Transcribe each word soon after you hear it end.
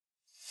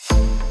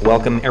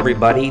Welcome,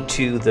 everybody,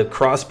 to the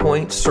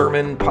CrossPointe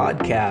Sermon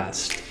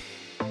Podcast.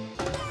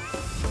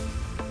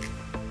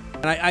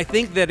 And I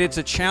think that it's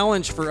a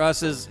challenge for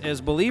us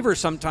as believers.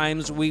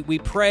 Sometimes we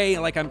pray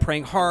like I'm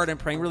praying hard, I'm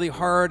praying really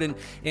hard, and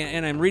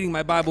I'm reading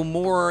my Bible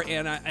more,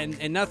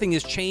 and nothing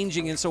is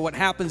changing. And so what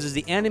happens is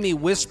the enemy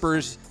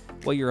whispers,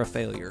 well, you're a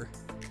failure.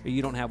 Or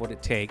you don't have what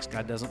it takes.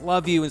 God doesn't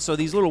love you. And so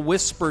these little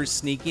whispers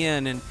sneak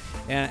in.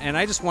 And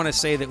I just want to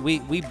say that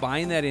we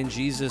bind that in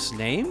Jesus'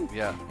 name.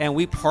 Yeah. And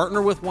we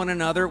partner with one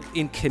another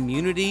in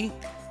community.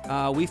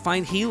 We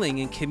find healing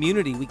in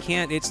community.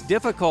 It's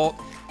difficult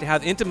to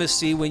have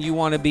intimacy when you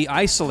want to be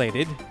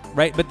isolated,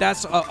 right? But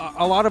that's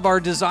a lot of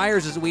our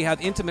desires is that we have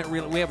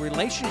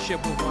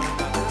relationship with one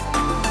another.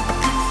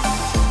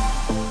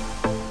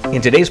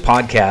 In today's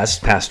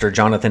podcast, Pastor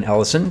Jonathan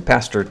Ellison,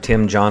 Pastor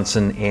Tim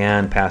Johnson,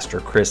 and Pastor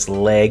Chris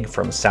Legg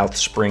from South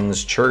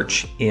Springs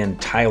Church in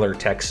Tyler,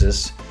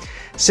 Texas,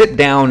 sit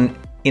down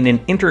in an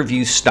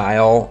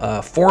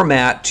interview-style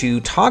format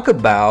to talk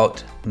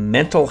about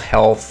mental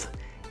health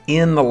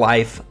in the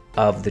life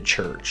of the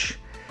church.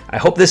 I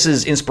hope this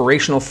is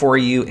inspirational for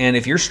you, and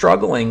if you're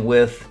struggling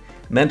with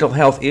mental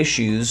health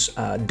issues,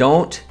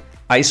 don't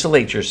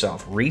isolate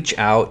yourself. Reach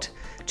out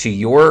to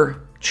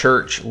your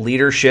church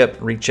leadership.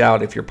 Reach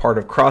out if you're part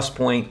of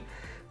CrossPointe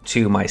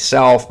to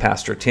myself,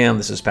 Pastor Tim.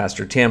 This is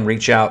Pastor Tim.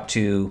 Reach out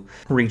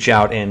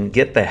and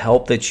get the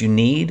help that you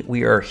need.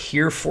 We are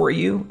here for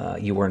you.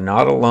 You are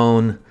not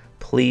alone.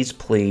 Please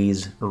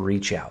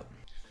reach out.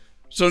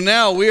 So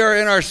now we are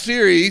in our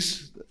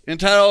series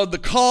entitled The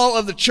Call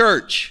of the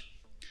Church.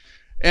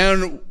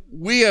 And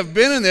we have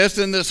been in this,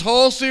 and this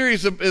whole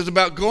series is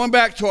about going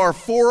back to our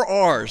 4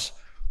 R's.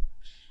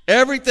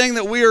 Everything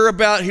that we are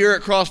about here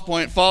at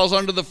CrossPointe falls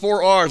under the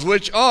 4 R's,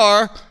 which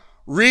are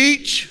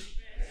reach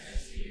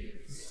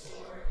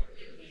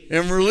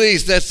and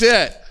release. That's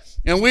it.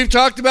 And we've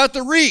talked about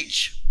the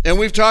reach, and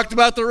we've talked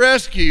about the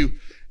rescue.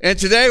 And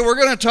today we're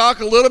going to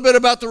talk a little bit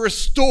about the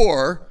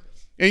restore,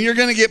 and you're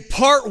going to get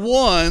part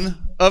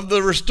 1 of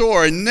the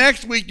restore. And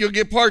next week you'll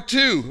get part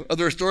 2 of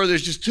the restore.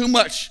 There's just too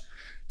much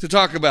to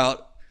talk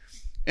about.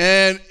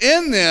 And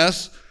in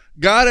this,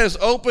 God has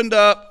opened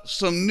up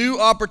some new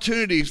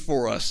opportunities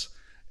for us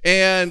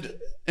and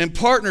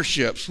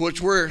partnerships,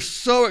 which we're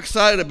so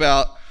excited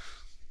about.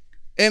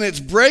 And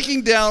it's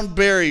breaking down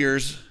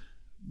barriers,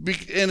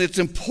 and it's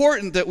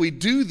important that we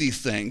do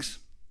these things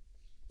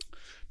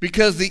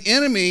because the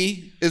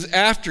enemy is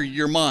after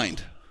your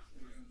mind.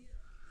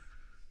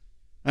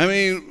 I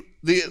mean,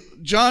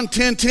 John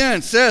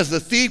 10:10 says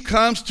the thief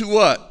comes to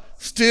what?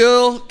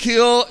 Steal,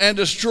 kill, and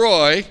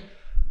destroy.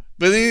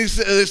 But then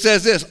it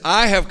says this,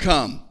 I have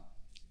come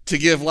to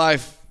give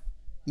life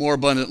more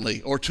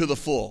abundantly or to the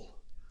full,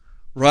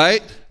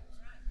 right?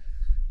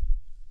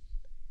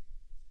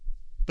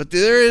 But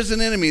there is an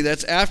enemy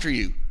that's after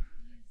you.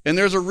 And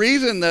there's a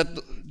reason that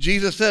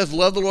Jesus says,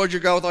 love the Lord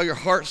your God with all your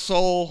heart,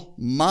 soul,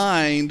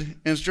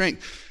 mind, and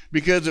strength.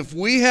 Because if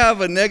we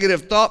have a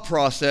negative thought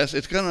process,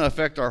 it's going to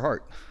affect our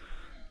heart.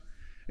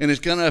 And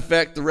it's going to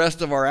affect the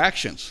rest of our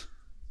actions.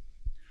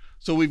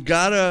 So we've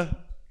got to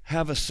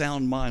have a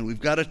sound mind.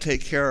 We've got to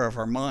take care of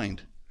our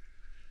mind.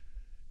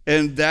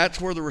 And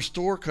that's where the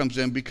restore comes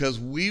in, because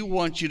we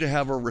want you to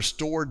have a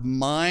restored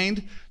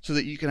mind so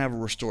that you can have a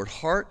restored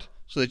heart,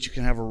 so that you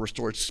can have a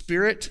restored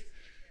spirit,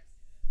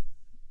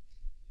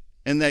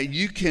 and that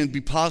you can be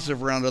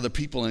positive around other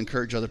people and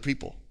encourage other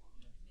people.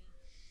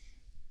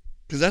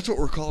 Because that's what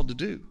we're called to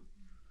do.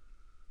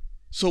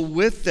 So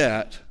with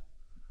that,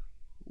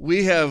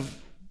 we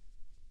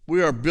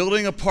are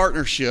building a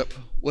partnership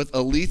with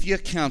Alethea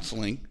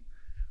Counseling,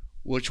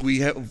 which we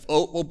have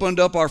opened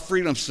up our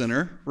Freedom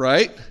Center,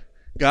 right?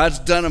 God's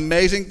done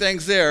amazing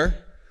things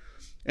there.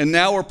 And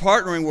now we're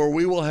partnering where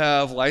we will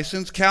have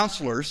licensed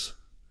counselors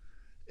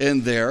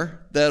in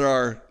there that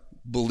are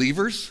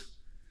believers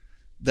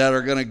that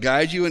are going to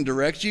guide you and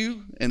direct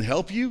you and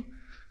help you.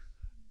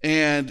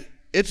 And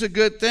it's a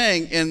good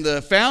thing. And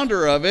the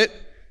founder of it,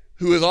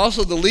 who is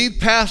also the lead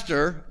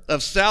pastor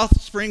of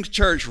South Springs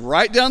Church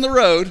right down the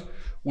road,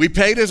 we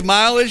paid his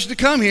mileage to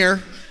come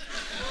here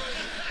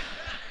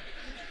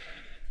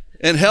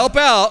and help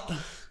out.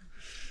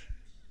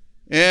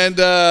 And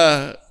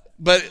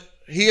but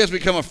he has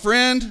become a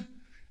friend,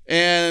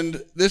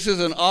 and this is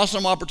an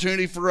awesome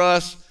opportunity for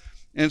us.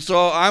 And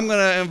so I'm going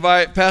to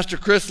invite Pastor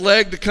Chris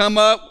Legg to come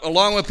up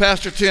along with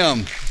Pastor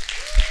Tim.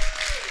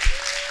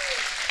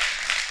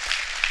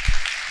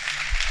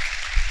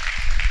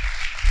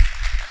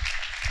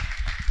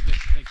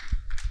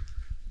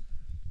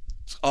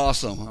 It's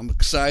awesome. I'm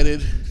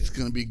excited. It's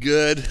going to be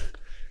good.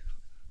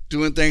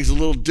 Doing things a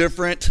little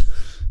different.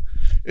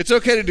 It's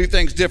okay to do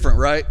things different,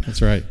 right?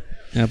 That's right.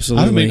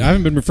 Absolutely. I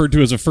haven't been referred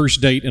to as a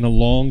first date in a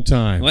long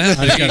time. Well,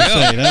 I just got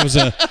to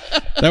say,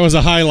 that was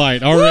a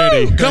highlight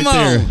already. Woo, come right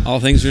on. There. All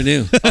things are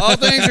new. All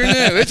things are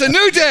new. It's a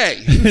new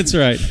day. That's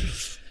right.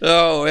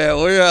 Oh,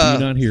 yeah. You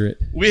not hear it.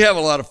 We have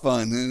a lot of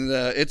fun, and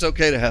it's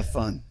okay to have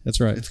fun.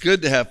 That's right. It's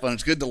good to have fun.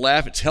 It's good to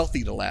laugh. It's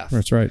healthy to laugh.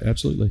 That's right.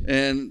 Absolutely.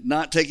 And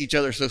not take each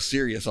other so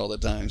serious all the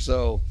time.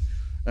 So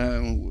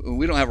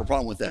We don't have a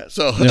problem with that.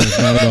 So, No,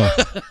 not at all.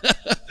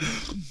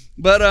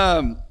 but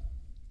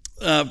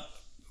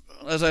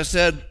as I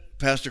said,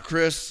 Pastor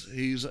Chris,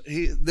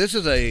 this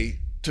is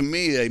to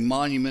me a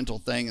monumental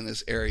thing in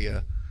this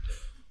area,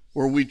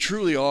 where we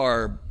truly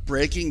are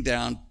breaking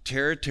down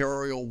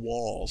territorial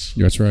walls.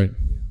 That's right.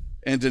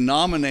 And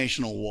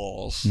denominational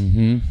walls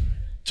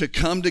to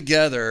come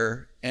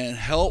together and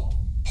help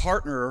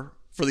partner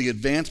for the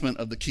advancement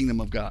of the kingdom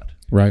of God.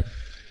 Right.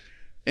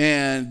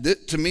 And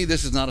to me,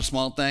 this is not a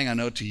small thing. I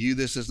know to you,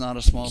 this is not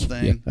a small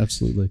thing. Yeah,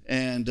 absolutely.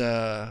 And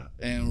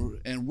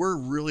we're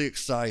really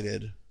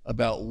excited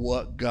about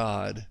what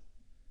God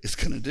is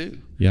going to do.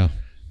 Yeah.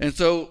 And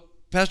so,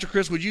 Pastor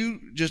Chris, would you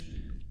just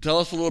tell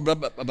us a little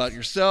bit about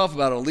yourself,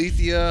 about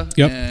Aletheia,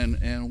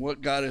 and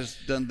what God has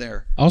done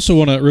there? I also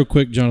want to, real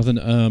quick, Jonathan,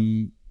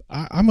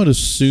 I'm going to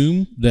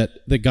assume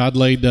that God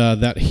laid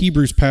that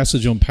Hebrews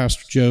passage on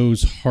Pastor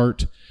Joe's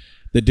heart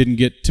that didn't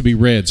get to be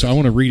read. So I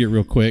want to read it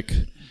real quick.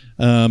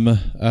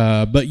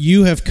 But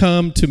you have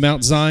come to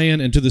Mount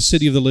Zion and to the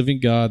city of the living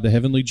God, the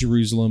heavenly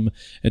Jerusalem,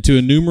 and to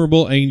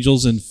innumerable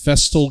angels in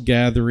festal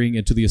gathering,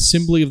 and to the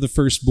assembly of the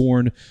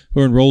firstborn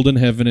who are enrolled in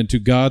heaven, and to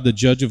God, the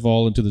judge of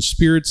all, and to the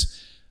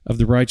spirits of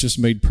the righteous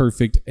made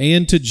perfect,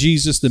 and to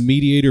Jesus, the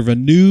mediator of a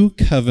new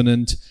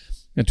covenant,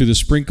 and to the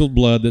sprinkled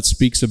blood that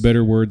speaks a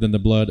better word than the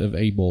blood of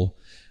Abel.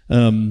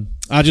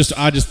 I just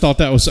thought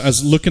that I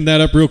was looking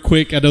that up real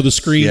quick. I know the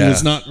screen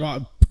is not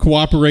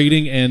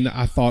cooperating, and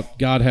I thought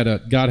God had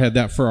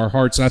that for our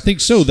hearts. And I think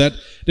so. That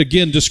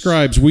again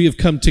describes we have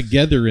come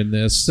together in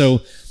this.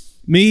 So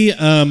me,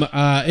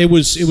 it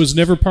was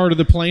never part of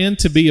the plan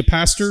to be a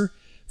pastor.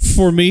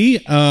 For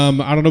me,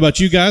 I don't know about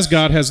you guys.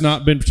 God has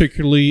not been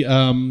particularly,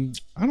 I don't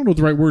know what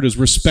the right word is,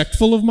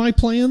 respectful of my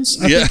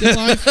plans, I think, in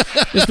life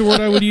is the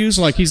word I would use.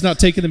 Like, he's not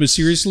taking them as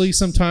seriously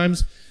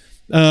sometimes.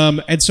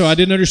 And so I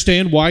didn't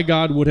understand why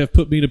God would have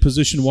put me in a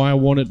position why I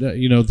wanted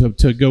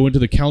to go into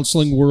the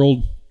counseling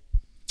world,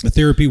 the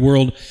therapy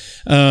world.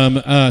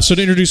 So to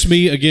introduce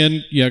me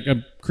again,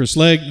 I'm Chris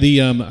Legg,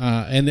 and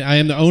I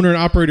am the owner and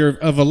operator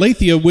of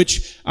Aletheia,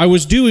 which I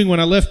was doing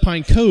when I left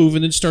Pine Cove,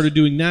 and then started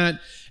doing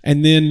that.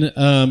 And then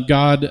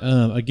God,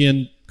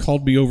 again,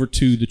 called me over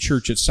to the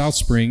church at South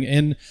Spring.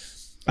 And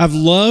I've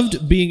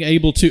loved being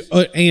able to,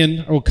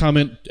 and I will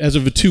comment as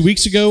of 2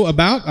 weeks ago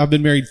I've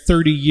been married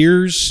 30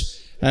 years.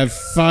 I have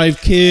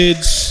 5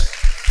 kids.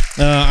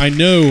 I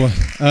know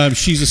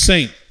she's a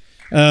saint.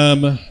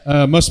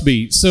 Must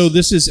be. So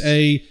this is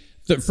and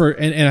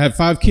I have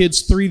 5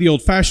 kids, 3 the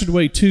old-fashioned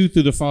way, 2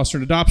 through the foster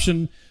and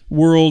adoption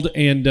world.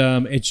 And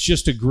it's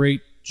just a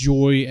great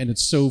joy, and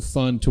it's so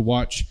fun to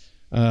watch.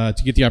 To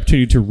get the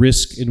opportunity to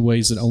risk in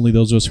ways that only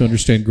those of us who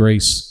understand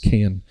grace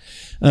can.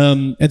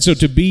 And so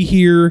to be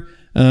here,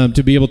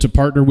 to be able to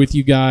partner with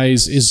you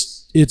guys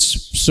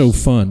it's so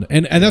fun.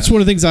 And that's one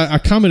of the things I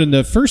commented in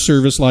the first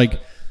service, like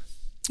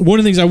one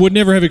of the things I would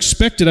never have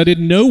expected, I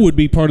didn't know would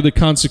be part of the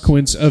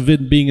consequence of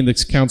it being in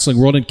this counseling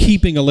world and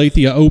keeping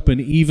Aletheia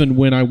open even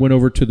when I went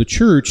over to the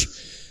church,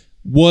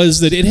 was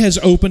that it has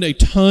opened a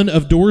ton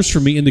of doors for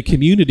me in the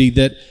community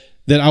that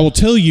I will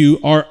tell you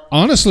are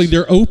honestly,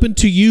 they're open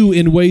to you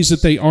in ways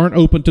that they aren't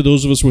open to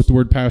those of us with the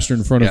word pastor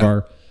in front of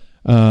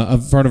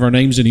our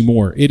names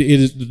anymore. It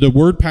is the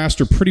word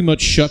pastor pretty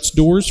much shuts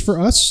doors for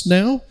us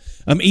now.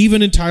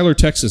 Even in Tyler,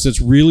 Texas,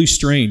 it's really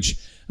strange.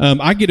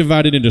 I get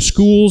invited into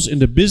schools,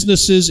 into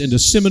businesses, into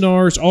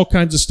seminars, all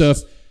kinds of stuff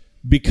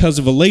because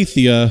of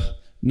Aletheia,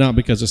 not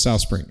because of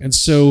South Spring. And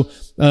so,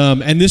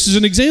 and this is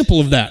an example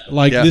of that.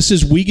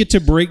 We get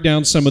to break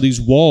down some of these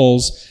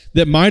walls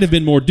that might have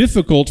been more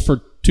difficult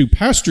for to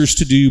pastors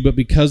to do, but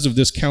because of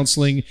this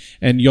counseling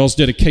and y'all's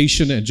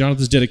dedication and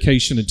Jonathan's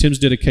dedication and Tim's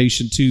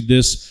dedication to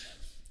this,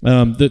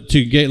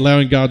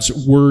 allowing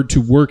God's word to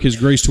work, His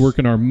grace to work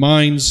in our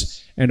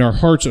minds and our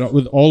hearts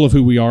with all of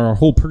who we are, our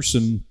whole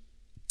person,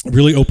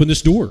 really opened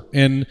this door.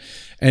 And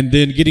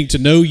then getting to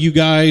know you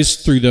guys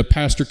through the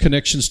pastor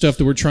connection stuff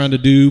that we're trying to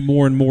do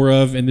more and more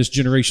of in this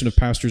generation of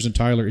pastors in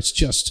Tyler,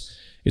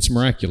 it's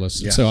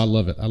miraculous. Yeah. And so I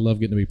love it. I love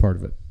getting to be part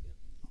of it.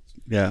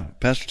 Yeah.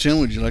 Pastor Tim,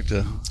 would you like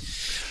to?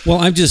 Well,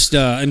 I'm just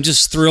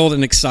thrilled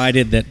and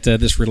excited that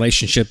this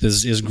relationship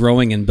is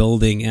growing and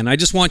building. And I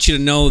just want you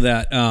to know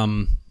that,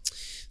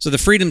 so the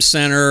Freedom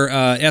Center,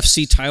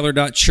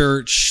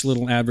 fctyler.church,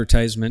 little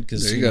advertisement,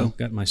 because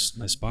got my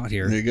spot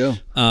here. There you go.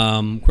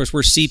 Of course,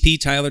 we're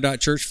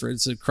cptyler.church,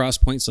 it's a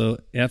CrossPointe, so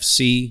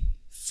FC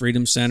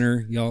Freedom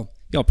Center, y'all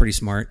pretty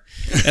smart.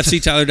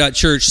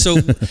 fctyler.church.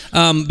 So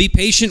be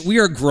patient. We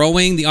are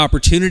growing. The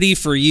opportunity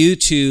for you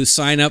to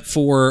sign up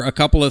for a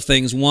couple of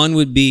things. One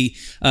would be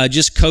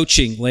just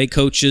coaching, lay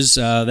coaches.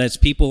 That's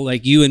people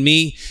like you and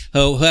me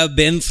who have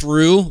been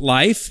through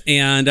life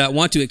and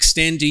want to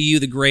extend to you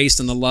the grace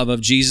and the love of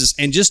Jesus,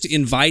 and just to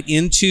invite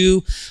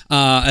into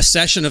a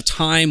session of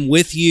time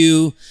with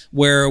you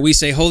where we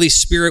say, Holy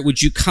Spirit,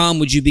 would you come?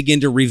 Would you begin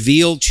to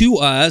reveal to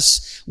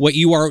us what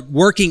you are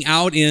working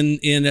out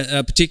in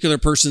a particular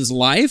person's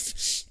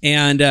life,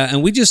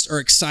 and we just are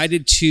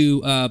excited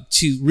to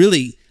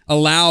really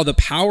allow the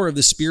power of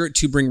the Spirit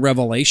to bring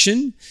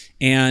revelation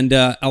and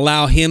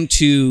allow Him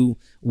to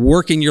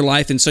work in your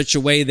life in such a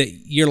way that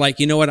you're like,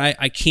 you know what,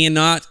 I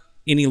cannot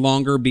any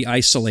longer be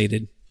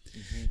isolated.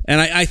 And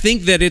I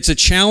think that it's a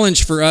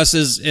challenge for us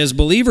as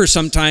believers.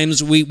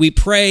 Sometimes we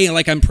pray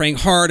like I'm praying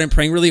hard, I'm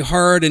praying really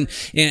hard, and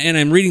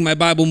I'm reading my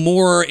Bible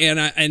more,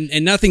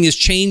 and nothing is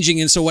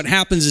changing. And so what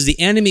happens is the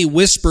enemy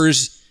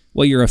whispers,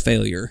 well, you're a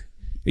failure.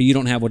 Or you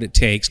don't have what it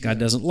takes. God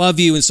doesn't love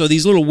you. And so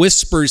these little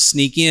whispers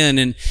sneak in.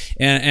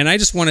 And I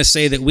just want to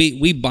say that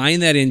we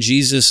bind that in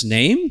Jesus'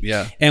 name.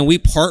 Yeah. And we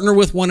partner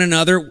with one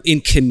another in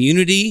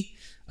community.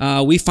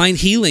 We find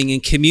healing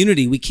in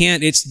community.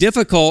 It's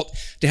difficult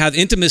to have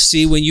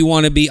intimacy when you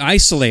want to be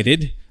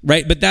isolated,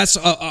 right? But that's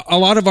a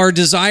lot of our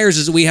desires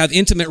is that we have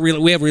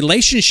we have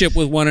relationship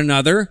with one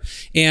another.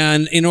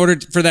 And in order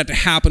for that to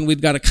happen,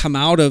 we've got to come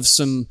out of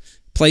some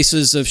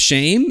places of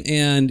shame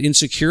and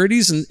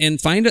insecurities and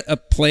find a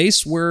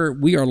place where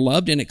we are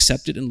loved and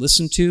accepted and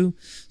listened to.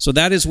 So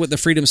that is what the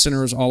Freedom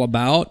Center is all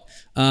about.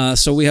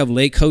 So we have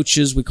lay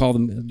coaches, we call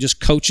them just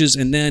coaches,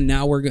 and then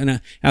now we're going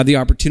to have the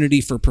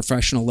opportunity for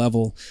professional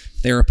level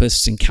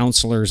therapists and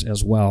counselors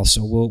as well.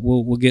 So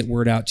we'll get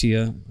word out to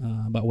you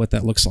about what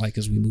that looks like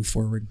as we move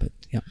forward. But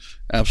yeah,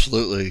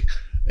 absolutely.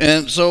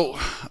 And so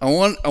I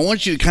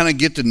want you to kind of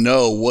get to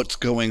know what's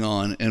going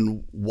on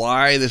and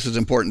why this is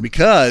important,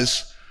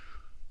 because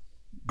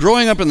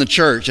growing up in the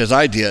church, as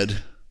I did,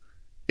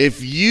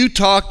 if you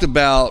talked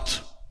about,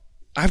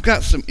 I've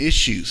got some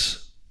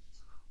issues,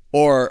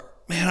 or,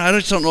 man, I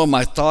just don't know if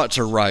my thoughts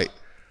are right,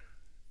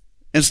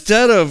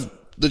 instead of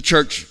the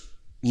church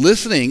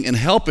listening and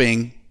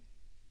helping,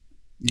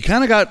 you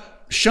kind of got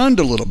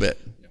shunned a little bit.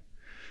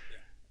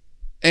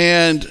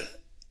 And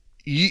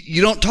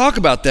you don't talk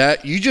about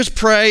that. You just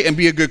pray and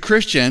be a good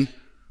Christian,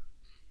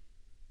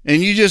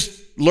 and you just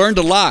learn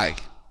to lie.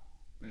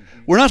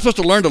 We're not supposed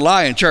to learn to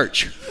lie in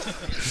church.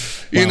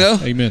 You know?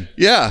 Amen.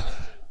 Yeah.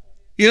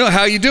 You know,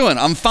 how you doing?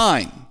 I'm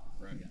fine.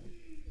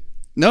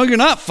 No, you're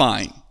not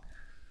fine.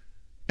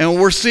 And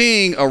we're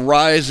seeing a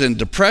rise in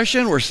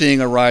depression. We're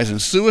seeing a rise in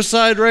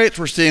suicide rates.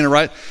 We're seeing a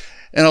rise.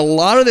 And a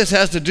lot of this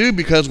has to do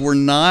because we're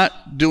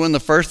not doing the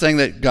first thing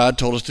that God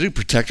told us to do,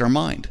 protect our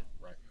mind.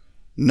 Right.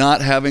 Not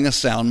having a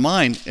sound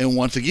mind. And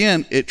once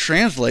again, it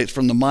translates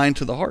from the mind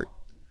to the heart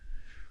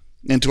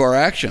and to our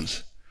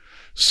actions.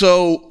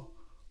 So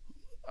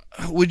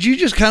would you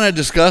just kind of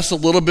discuss a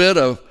little bit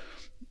of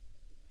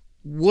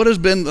what has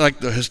been like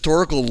the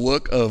historical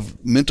look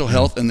of mental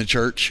health in the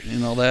church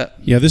and all that?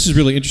 Yeah, this is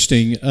really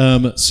interesting.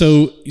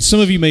 So some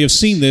of you may have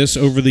seen this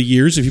over the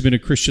years if you've been a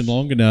Christian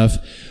long enough.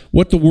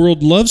 What the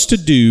world loves to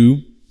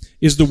do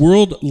is the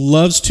world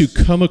loves to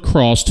come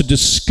across, to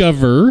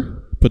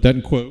discover, put that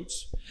in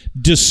quotes,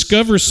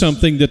 discover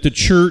something that the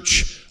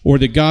church or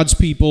that God's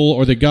people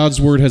or that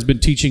God's word has been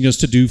teaching us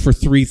to do for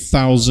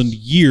 3,000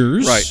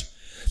 years. Right.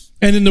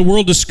 And then the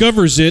world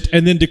discovers it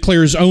and then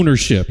declares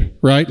ownership,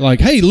 right?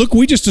 Like, hey, look,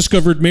 we just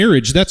discovered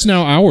marriage. That's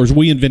now ours.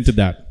 We invented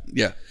that.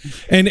 Yeah.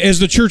 And as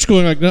the church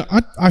going like, no,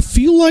 I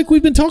feel like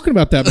we've been talking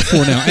about that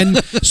before now.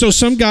 And so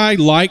some guy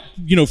like,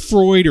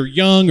 Freud or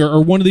Jung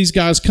or one of these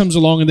guys comes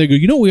along and they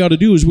go, what we ought to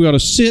do is we ought to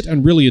sit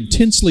and really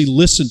intensely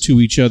listen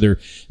to each other.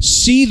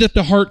 See that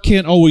the heart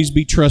can't always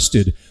be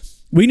trusted.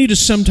 We need to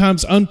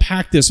sometimes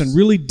unpack this and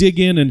really dig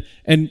in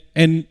and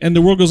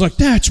the world goes like,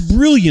 that's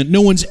brilliant.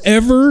 No one's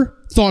ever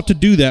thought to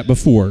do that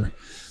before,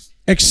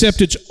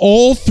 except it's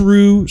all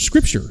through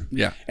Scripture.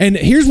 Yeah. And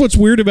here's what's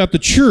weird about the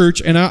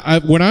church, and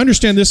when I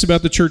understand this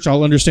about the church,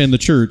 I'll understand the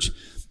church,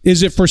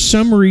 is that for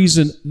some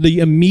reason, the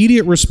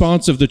immediate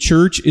response of the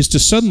church is to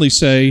suddenly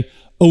say,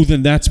 oh,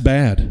 then that's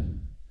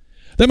bad.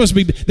 That must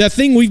be that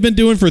thing we've been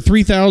doing for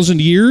 3,000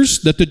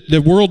 years that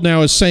the world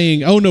now is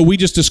saying, oh, no, we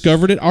just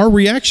discovered it. Our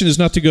reaction is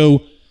not to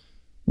go,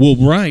 well,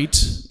 right.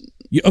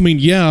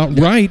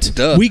 Right.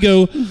 Duh. We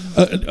go,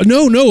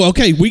 no,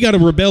 okay, we got to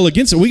rebel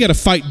against it. We got to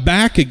fight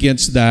back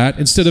against that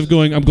instead of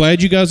going, I'm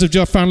glad you guys have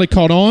just finally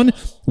caught on.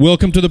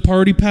 Welcome to the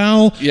party,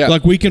 pal. Yeah.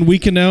 Like we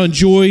can now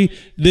enjoy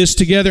this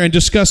together and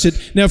discuss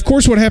it. Now, of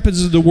course, what happens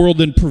is the world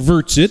then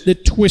perverts it,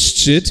 it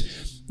twists it,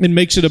 and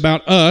makes it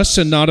about us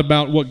and not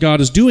about what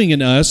God is doing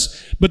in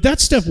us. But that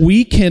stuff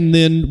we can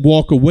then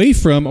walk away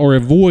from or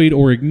avoid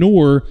or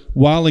ignore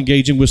while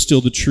engaging with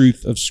still the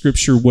truth of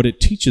Scripture, what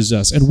it teaches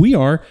us. And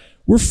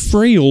we're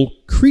frail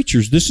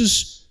creatures. This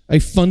is a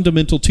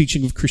fundamental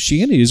teaching of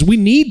Christianity, is we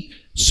need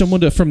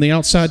someone from the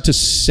outside to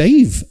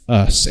save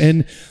us.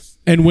 And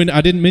when,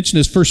 I didn't mention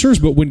this first service,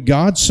 but when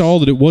God saw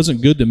that it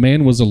wasn't good that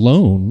man was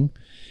alone,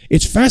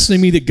 it's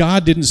fascinating to me that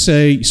God didn't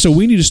say, so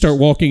we need to start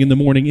walking in the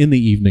morning, in the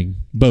evening,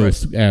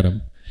 both, right.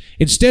 Adam.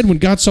 Instead, when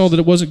God saw that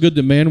it wasn't good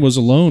that man was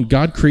alone,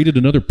 God created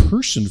another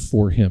person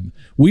for him.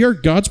 We are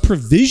God's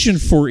provision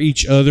for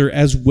each other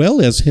as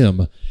well as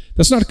him.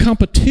 That's not a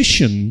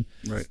competition.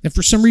 Right. And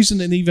for some reason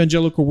in the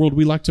evangelical world,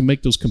 we like to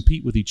make those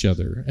compete with each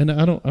other. And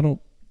I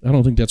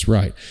don't think that's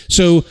right.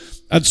 So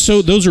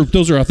those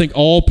are, I think,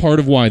 all part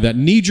of why. That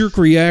knee-jerk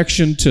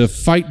reaction to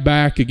fight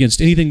back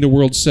against anything the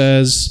world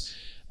says,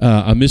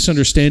 a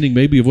misunderstanding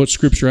maybe of what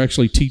Scripture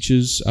actually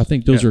teaches. I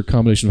think those are a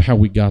combination of how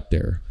we got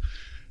there.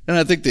 And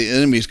I think the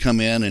enemy's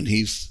come in and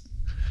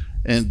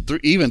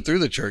even through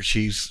the church,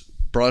 he's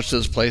brought us to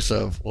this place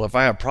of, well, if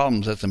I have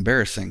problems, that's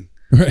embarrassing.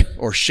 Right.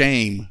 Or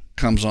shame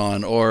comes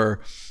on,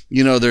 or,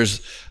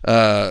 there's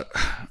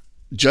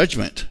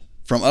judgment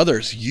from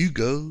others. You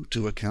go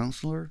to a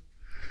counselor?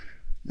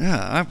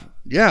 I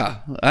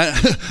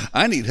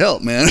need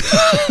help, man.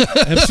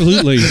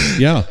 Absolutely.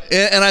 Yeah.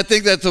 And I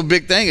think that's a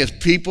big thing is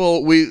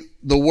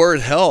the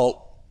word help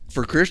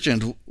for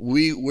Christians,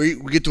 we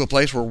get to a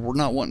place where we're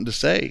not wanting to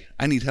say,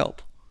 I need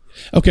help.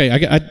 Okay,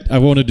 I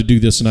wanted to do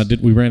this,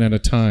 and we ran out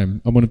of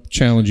time. I'm going to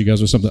challenge you guys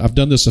with something. I've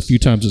done this a few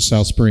times at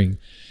South Spring.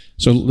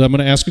 So I'm going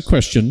to ask a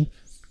question,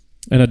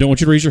 and I don't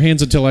want you to raise your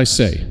hands until I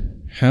say.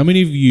 How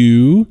many of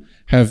you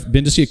have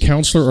been to see a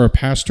counselor or a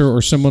pastor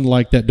or someone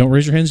like that, don't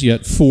raise your hands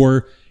yet,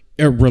 for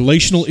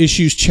relational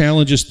issues,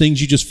 challenges,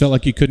 things you just felt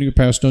like you couldn't get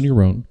past on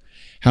your own?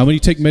 How many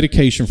take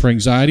medication for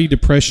anxiety,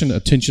 depression,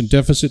 attention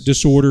deficit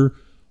disorder,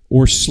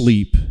 or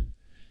sleep?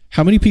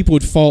 How many people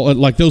would fall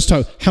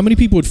how many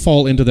people would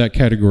fall into that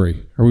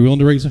category? Are we willing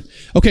to raise it?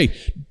 Okay,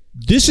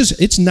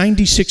 it's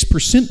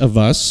 96% of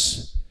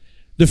us.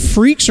 The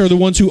freaks are the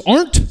ones who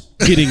aren't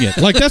getting it.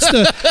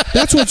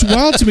 That's what's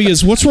wild to me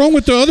is what's wrong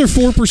with the other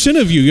 4%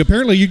 of you?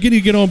 Apparently you're getting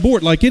to get on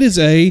board.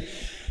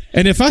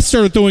 And if I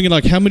started throwing in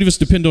how many of us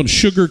depend on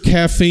sugar,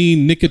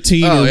 caffeine,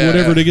 nicotine,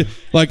 whatever to get,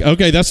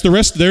 okay, that's the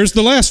rest. There's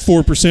the last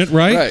 4%,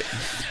 right? Right.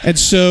 And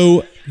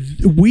so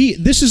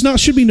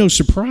should be no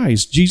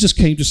surprise. Jesus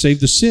came to save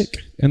the sick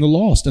and the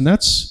lost, and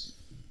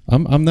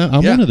I'm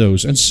one of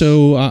those. And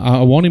so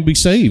I want him to be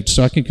saved,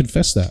 so I can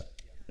confess that.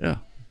 Yeah.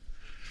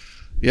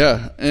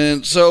 Yeah,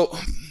 and so,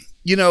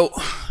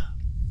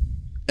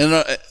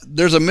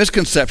 there's a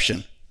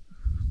misconception.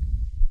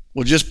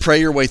 Well, just pray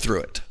your way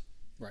through it.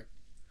 Right.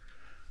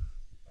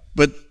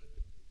 But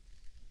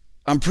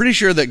I'm pretty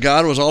sure that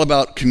God was all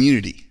about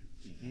community.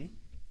 Mm-hmm.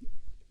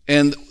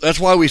 And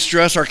that's why we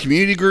stress our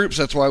community groups.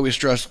 That's why we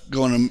stress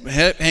going and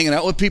hanging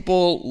out with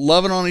people,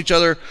 loving on each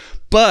other.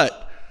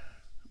 But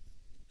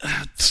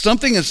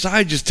something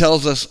inside just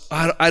tells us,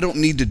 I don't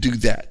need to do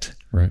that.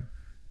 Right.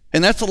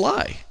 And that's a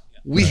lie.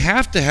 We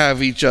have to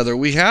have each other.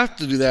 We have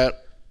to do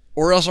that,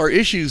 or else our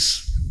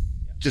issues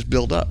just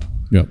build up.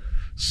 Yep.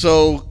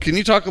 So can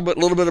you talk a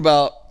little bit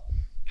about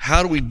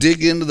how do we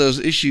dig into those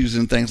issues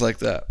and things like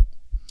that?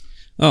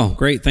 Oh,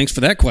 great. Thanks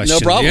for that question.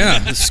 No problem. Yeah,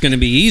 this is going to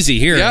be easy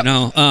here. Yep.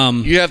 No,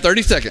 you have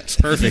 30 seconds.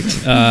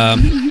 Perfect.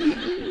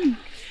 I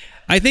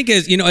think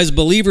as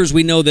believers,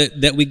 we know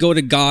that we go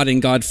to God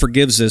and God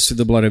forgives us through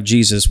the blood of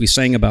Jesus. We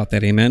sang about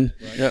that. Amen.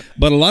 Right. Yep.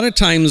 But a lot of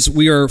times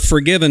we are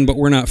forgiven, but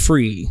we're not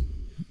free.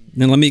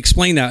 And let me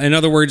explain that. In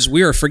other words,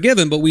 we are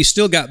forgiven, but we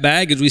still got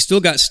baggage. We still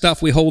got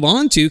stuff we hold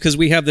on to because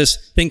we have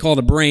this thing called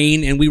a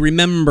brain, and we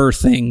remember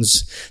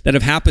things that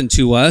have happened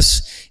to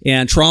us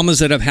and traumas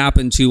that have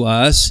happened to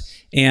us.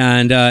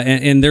 And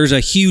there's a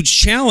huge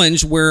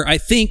challenge where I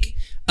think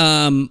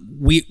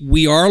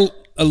we are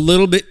a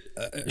little bit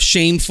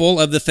shameful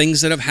of the things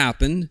that have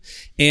happened.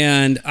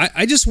 And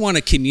I just want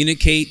to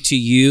communicate to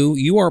you,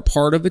 you are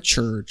part of a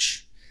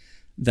church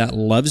that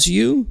loves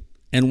you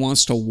and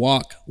wants to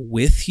walk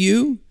with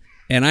you.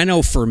 And I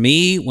know for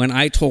me, when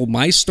I told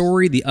my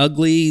story, the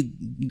ugly,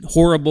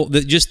 horrible,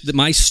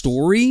 my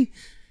story,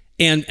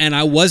 and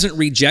I wasn't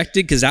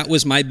rejected because that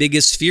was my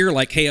biggest fear.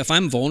 Like, hey, if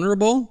I'm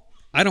vulnerable,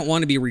 I don't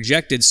want to be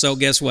rejected. So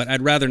guess what?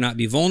 I'd rather not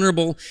be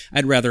vulnerable.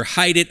 I'd rather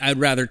hide it. I'd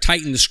rather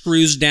tighten the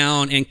screws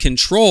down and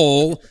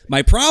control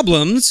my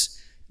problems.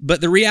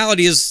 But the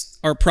reality is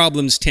our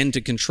problems tend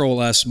to control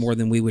us more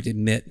than we would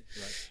admit.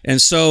 Right.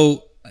 And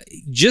so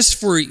just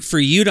for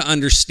you to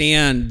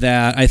understand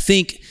that, I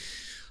think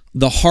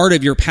the heart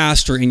of your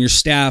pastor and your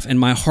staff and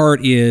my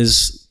heart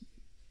is,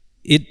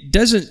 it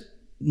doesn't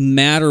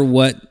matter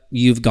what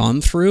you've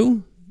gone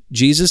through.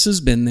 Jesus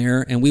has been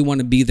there, and we want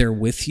to be there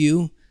with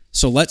you.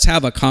 So let's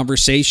have a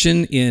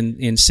conversation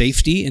in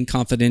safety and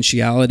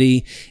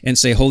confidentiality and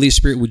say, Holy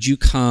Spirit, would you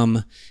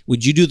come?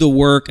 Would you do the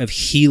work of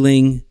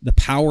healing, the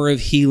power of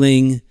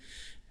healing?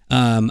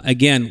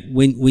 Again,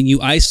 when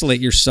you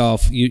isolate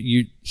yourself,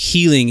 your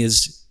healing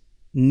is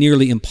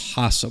nearly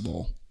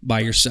impossible by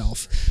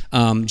yourself.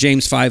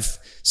 James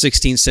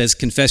 5:16 says,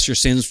 confess your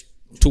sins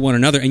to one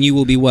another and you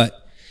will be what?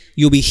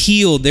 You'll be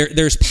healed.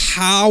 There's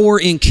power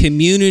in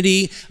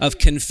community of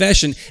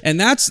confession. And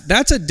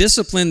that's a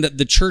discipline that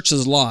the church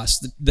has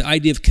lost, the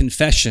idea of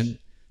confession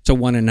to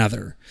one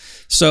another.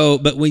 So,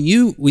 but when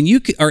you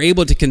are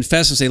able to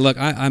confess and say, look,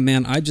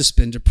 I've just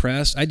been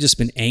depressed. I've just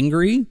been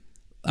angry.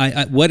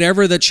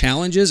 Whatever the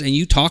challenge is, and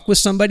you talk with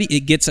somebody,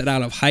 it gets it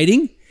out of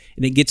hiding.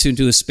 And it gets you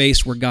into a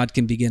space where God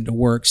can begin to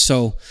work.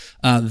 So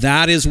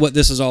that is what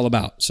this is all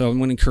about. So I'm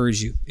going to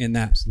encourage you in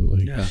that.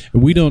 Absolutely. Yeah.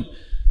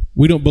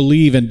 We don't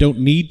believe and don't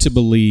need to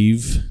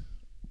believe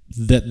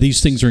that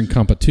these things are in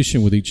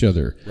competition with each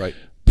other. Right.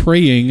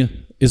 Praying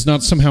is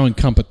not somehow in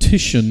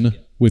competition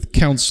with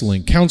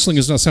counseling. Counseling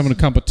is not somehow in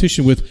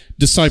competition with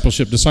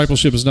discipleship.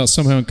 Discipleship is not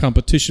somehow in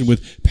competition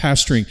with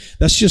pastoring.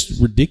 That's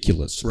just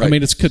ridiculous. Right. I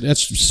mean,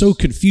 that's so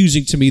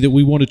confusing to me that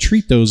we want to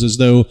treat those as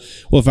though,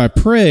 well, if I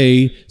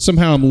pray,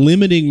 somehow I'm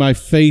limiting my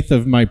faith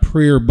of my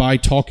prayer by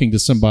talking to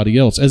somebody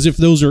else, as if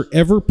those are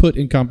ever put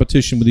in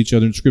competition with each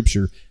other in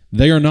Scripture.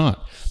 They are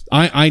not.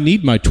 I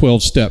need my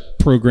 12-step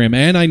program,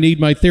 and I need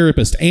my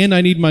therapist, and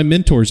I need my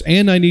mentors,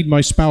 and I need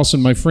my spouse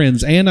and my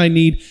friends, and I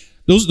need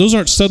those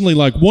aren't suddenly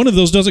like one of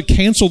those doesn't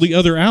cancel the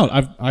other out.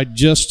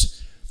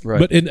 Right.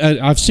 But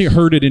I've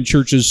heard it in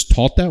churches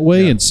taught that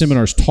way, and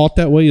seminars taught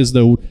that way, as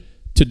though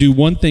to do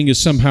one thing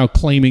is somehow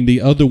claiming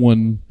the other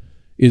one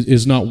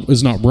is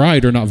not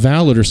right or not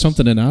valid or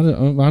something. And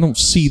I don't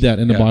see that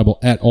in the Bible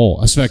at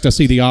all. In fact, I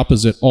see the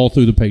opposite all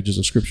through the pages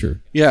of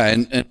Scripture. Yeah,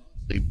 and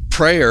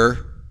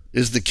prayer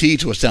is the key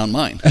to a sound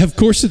mind. Of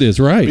course it is,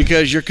 right?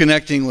 Because you're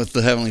connecting with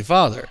the Heavenly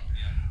Father.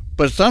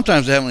 But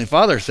sometimes the Heavenly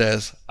Father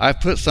says, I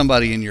put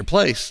somebody in your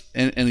place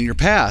and in your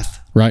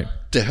path, right,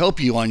 to help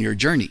you on your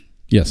journey.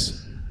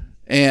 Yes.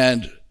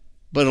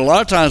 But a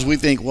lot of times we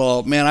think,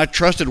 well, man, I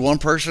trusted one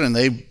person and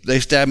they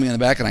stabbed me in the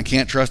back and I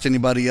can't trust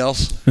anybody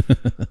else.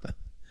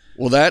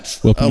 Well,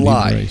 that's a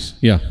lie.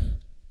 Yeah.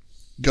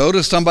 Go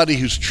to somebody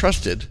who's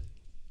trusted,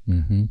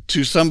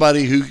 to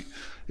somebody who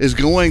is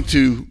going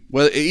to,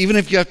 well, even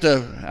if you have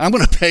to, I'm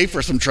going to pay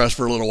for some trust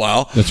for a little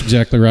while. That's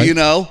exactly right. You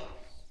know,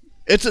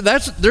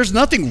 there's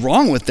nothing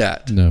wrong with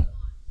that. No.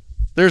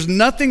 There's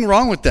nothing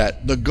wrong with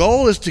that. The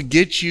goal is to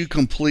get you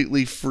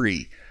completely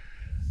free.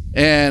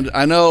 And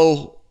I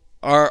know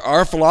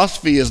our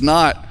philosophy is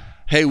not,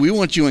 hey, we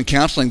want you in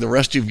counseling the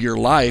rest of your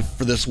life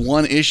for this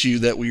one issue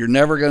that we're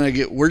never going to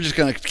get. We're just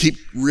going to keep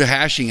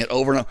rehashing it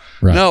over and over.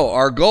 Right. No,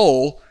 our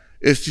goal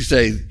is to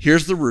say,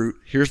 here's the root,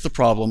 here's the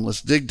problem.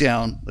 Let's dig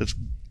down.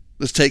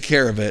 Let's take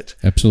care of it.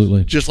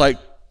 Absolutely. Just like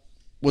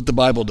what the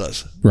Bible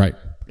does. Right.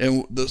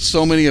 And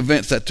so many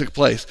events that took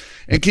place.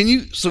 And can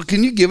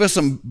you give us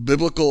some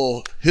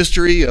biblical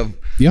history of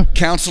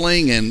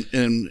counseling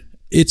and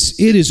it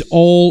is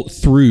all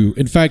through.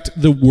 In fact,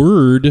 the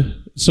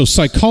word, so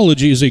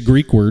psychology is a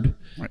Greek word,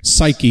 right.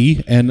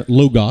 Psyche and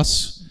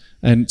logos,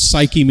 and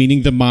psyche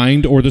meaning the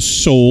mind or the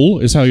soul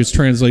is how it's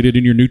translated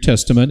in your New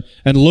Testament.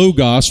 And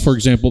logos, for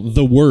example,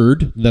 the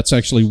word, that's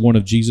actually one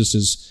of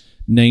Jesus's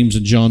names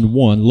in John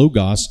 1,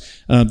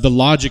 logos, the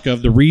logic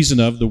of, the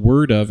reason of, the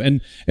word of.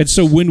 And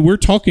so when we're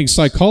talking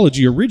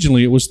psychology,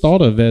 originally it was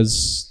thought of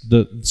as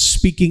the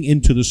speaking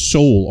into the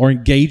soul or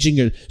engaging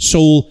a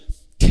soul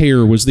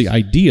care was the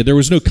idea. There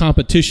was no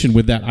competition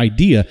with that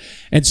idea.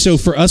 And so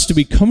for us to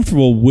be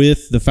comfortable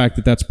with the fact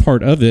that that's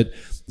part of it,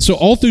 so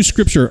all through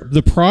Scripture,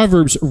 the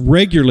Proverbs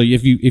regularly,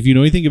 if you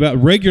know anything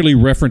about, regularly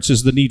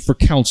references the need for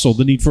counsel,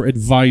 the need for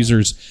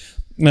advisors.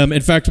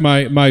 In fact,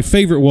 my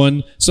favorite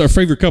one, so our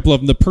favorite couple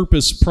of them,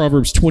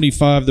 Proverbs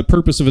 25, the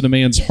purpose of a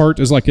man's heart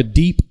is like a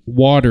deep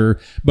water,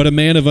 but a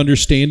man of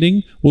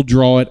understanding will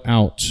draw it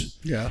out.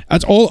 Yeah.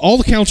 That's all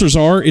the counselors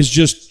are, is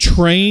just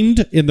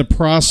trained in the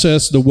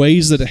process, the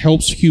ways that it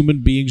helps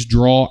human beings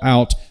draw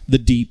out the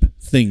deep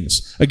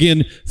things.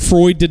 Again,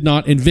 Freud did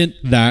not invent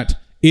that.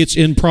 It's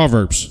in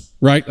Proverbs,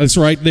 right? That's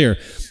right there.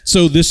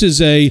 So this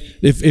is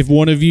if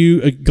one of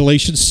you,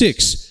 Galatians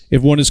 6,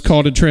 if one is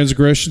caught in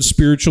transgression,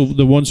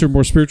 the ones who are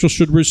more spiritual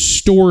should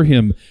restore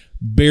him.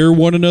 Bear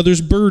one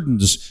another's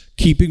burdens,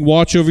 keeping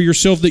watch over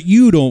yourself that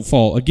you don't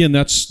fall. Again,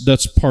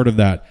 that's part of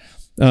that.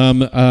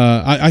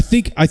 I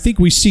think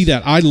we see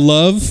that. I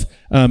love,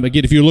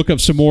 again, if you look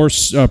up some more,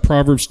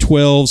 Proverbs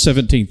 12,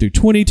 17 through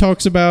 20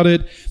 talks about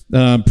it.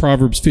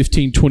 Proverbs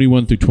 15,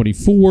 21 through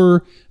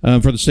 24. For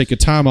the sake of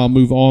time, I'll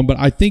move on. But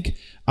I think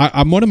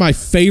I'm one of my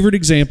favorite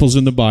examples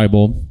in the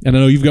Bible, and I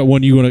know you've got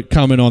one you want to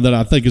comment on that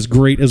I think is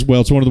great as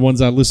well. It's one of the ones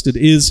I listed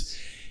is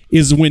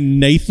when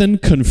Nathan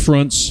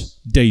confronts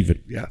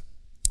David. Yeah.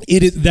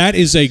 That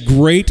is a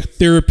great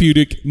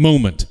therapeutic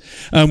moment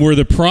where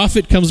the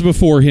prophet comes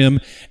before him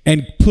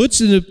and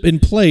puts in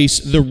place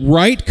the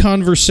right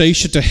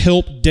conversation to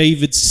help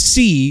David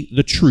see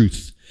the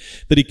truth.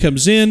 That he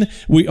comes in,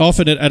 we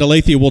often at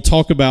Aletheia will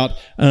talk about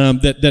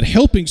that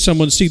helping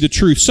someone see the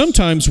truth.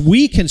 Sometimes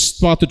we can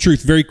spot the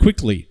truth very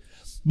quickly,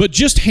 but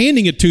just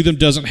handing it to them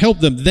doesn't help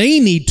them. They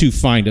need to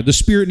find it. The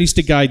Spirit needs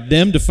to guide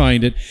them to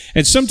find it.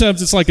 And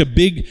sometimes it's like a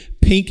big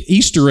pink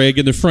Easter egg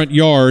in the front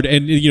yard,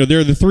 and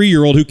they're the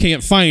 3-year-old who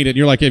can't find it. And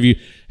you're like, have you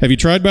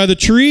tried by the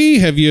tree?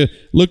 Have you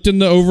looked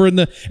and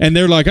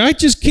they're like, I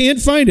just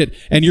can't find it.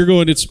 And you're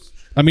going, it's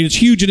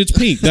huge and it's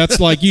pink. That's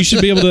like, you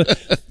should be able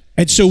to.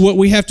 And so what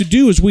we have to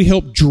do is we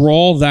help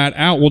draw that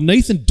out. Well,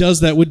 Nathan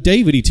does that with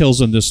David. He tells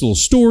him this little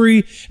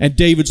story, and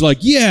David's like,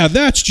 yeah,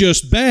 that's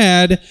just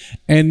bad.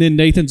 And then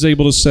Nathan's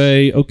able to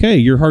say, okay,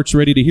 your heart's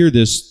ready to hear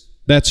this.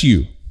 That's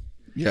you.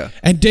 Yeah.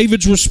 And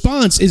David's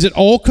response is it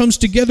all comes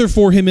together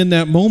for him in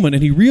that moment,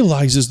 and he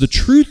realizes the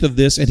truth of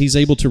this, and he's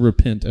able to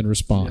repent and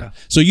respond. Yeah.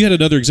 So you had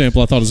another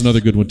example I thought was another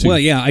good one too. Well,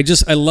 yeah,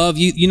 I love,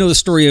 you know the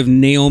story of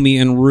Naomi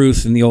and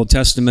Ruth in the Old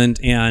Testament,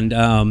 and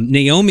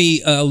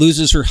Naomi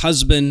loses her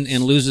husband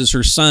and loses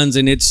her sons,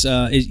 and it's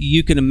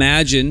you can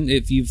imagine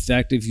if you've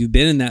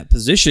been in that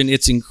position,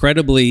 it's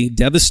incredibly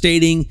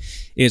devastating,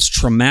 it's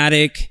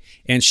traumatic.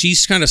 And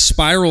she's kind of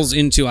spirals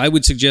into, I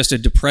would suggest, a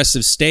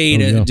depressive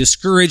state, a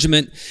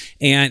discouragement,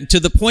 and to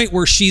the point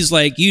where she's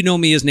like, you know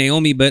me as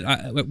Naomi, but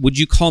would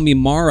you call me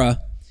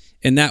Mara?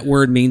 And that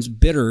word means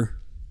bitter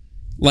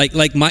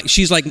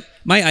She's like,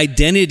 my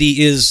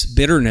identity is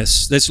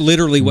bitterness. That's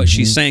literally what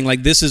she's saying.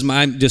 Like, this is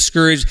I'm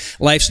discouraged.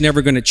 Life's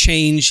never going to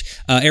change.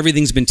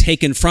 Everything's been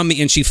taken from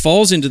me. And she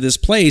falls into this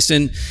place.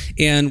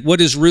 And what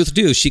does Ruth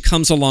do? She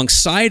comes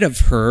alongside of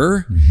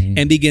her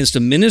and begins to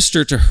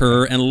minister to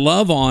her and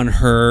love on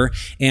her.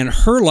 And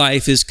her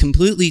life is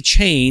completely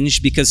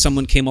changed because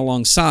someone came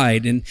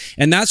alongside. And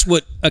that's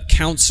what a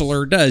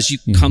counselor does.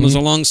 You comes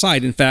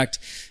alongside. In fact,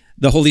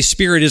 the Holy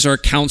Spirit is our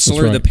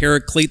counselor, the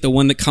paraclete, the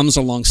one that comes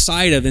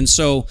alongside of. And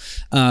so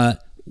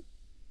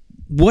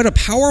what a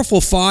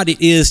powerful thought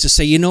it is to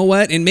say, you know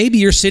what? And maybe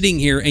you're sitting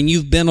here and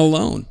you've been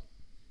alone.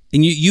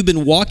 And you've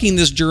been walking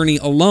this journey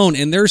alone.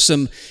 And there's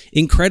some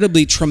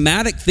incredibly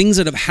traumatic things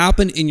that have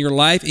happened in your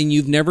life and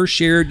you've never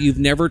shared, you've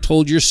never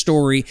told your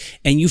story,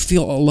 and you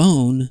feel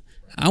alone.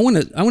 I want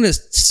to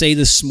say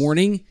this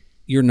morning,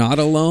 you're not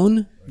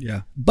alone.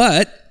 Yeah.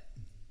 But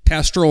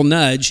pastoral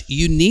nudge,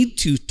 you need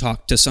to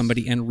talk to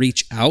somebody and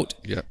reach out.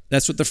 Yep.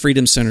 That's what the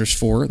Freedom Center's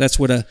for. That's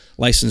what a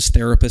licensed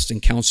therapist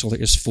and counselor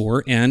is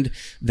for. And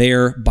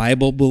they're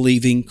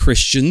Bible-believing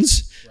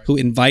Christians who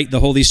invite the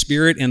Holy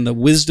Spirit and the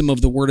wisdom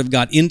of the Word of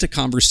God into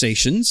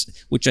conversations,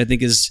 which I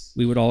think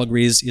we would all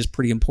agree is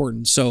pretty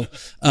important. So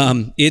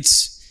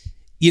it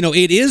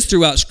is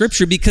throughout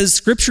Scripture, because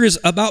Scripture is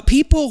about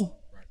people.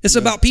 It's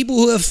about people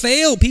who have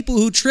failed, people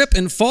who trip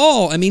and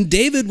fall. I mean,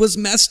 David was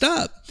messed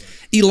up.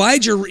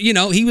 Elijah,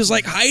 he was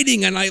like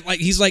hiding, and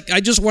he's like, I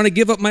just want to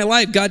give up my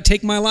life. God,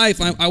 take my life.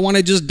 I want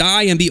to just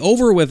die and be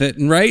over with it,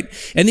 right?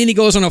 And then he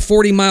goes on a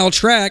 40-mile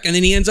trek, and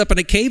then he ends up in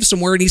a cave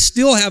somewhere, and he's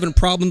still having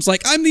problems.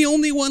 Like, I'm the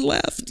only one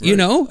left,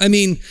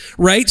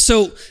 right?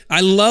 So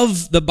I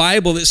love the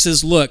Bible that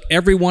says, look,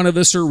 every one of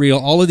us are real.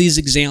 All of these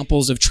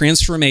examples of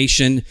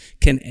transformation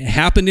can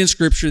happen in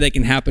Scripture. They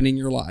can happen in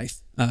your life.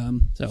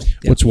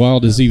 What's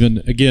wild is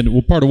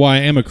part of why I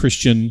am a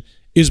Christian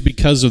is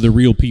because of the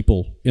real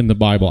people in the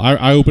Bible.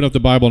 I open up the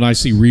Bible and I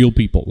see real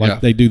people.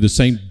 They do the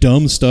same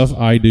dumb stuff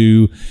I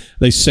do.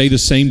 They say the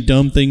same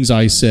dumb things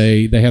I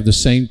say. They have the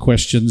same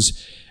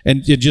questions.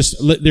 And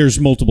there's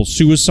multiple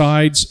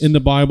suicides in the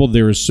Bible.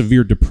 There is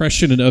severe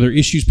depression and other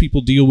issues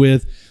people deal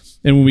with.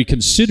 And when we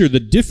consider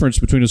the difference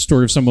between a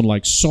story of someone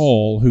like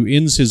Saul, who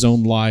ends his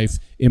own life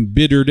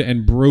embittered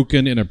and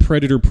broken in a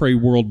predator-prey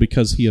world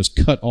because he has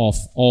cut off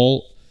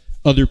all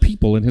other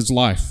people in his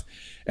life,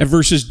 and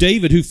versus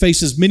David, who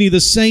faces many of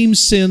the same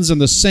sins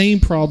and the same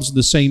problems and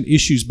the same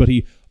issues, but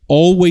he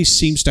always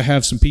seems to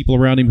have some people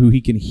around him who he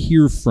can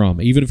hear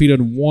from, even if he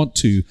doesn't want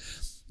to.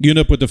 You end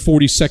up with the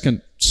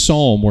 42nd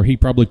Psalm, where he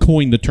probably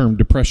coined the term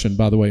depression,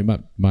 by the way,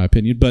 my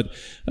opinion, but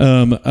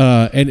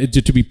and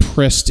to be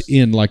pressed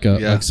in like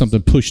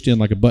something pushed in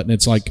like a button.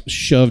 It's like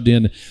shoved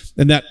in,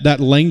 and that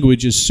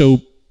language is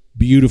so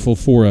beautiful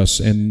for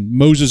us. And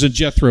Moses and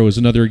Jethro is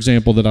another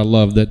example that I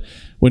love, that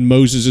when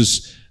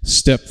Moses'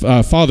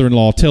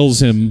 father-in-law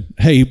tells him,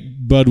 hey,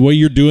 bud, the way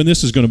you're doing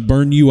this is going to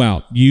burn you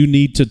out. You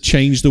need to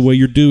change the way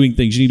you're doing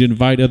things. You need to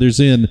invite others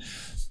in.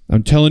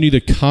 I'm telling you,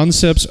 the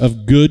concepts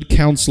of good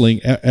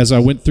counseling, as I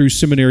went through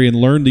seminary and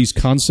learned these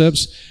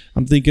concepts,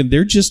 I'm thinking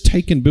they're just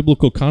taking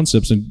biblical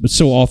concepts and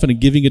so often and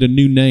giving it a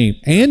new name.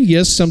 And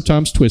yes,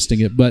 sometimes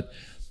twisting it, but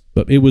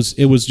it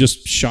was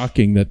just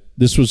shocking that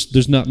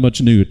there's not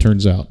much new, it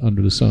turns out,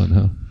 under the sun,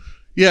 huh?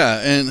 Yeah,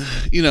 and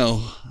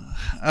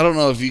I don't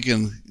know if you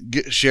can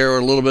share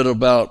a little bit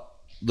about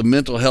the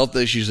mental health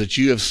issues that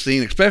you have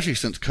seen, especially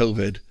since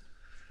COVID,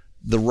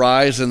 the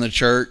rise in the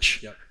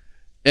church. Yep.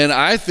 And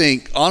I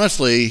think,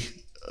 honestly,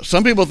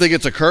 some people think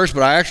it's a curse,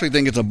 but I actually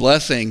think it's a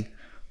blessing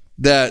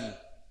that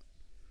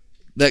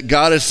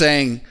God is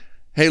saying,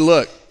 hey,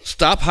 look,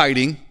 stop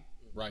hiding.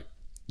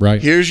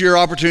 Right. Here's your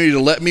opportunity to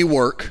let me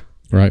work.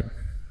 Right.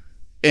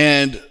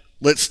 And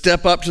let's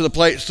step up to the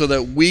plate so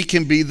that we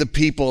can be the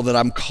people that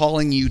I'm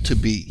calling you to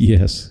be.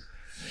 Yes.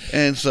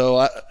 And so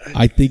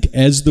I think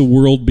as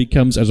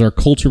our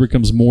culture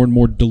becomes more and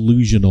more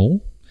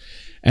delusional,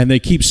 and they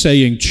keep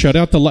saying, shut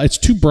out the lights,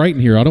 it's too bright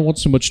in here, I don't want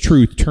so much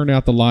truth, turn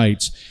out the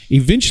lights.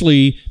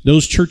 Eventually,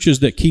 those churches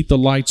that keep the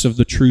lights of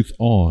the truth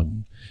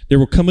on, there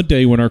will come a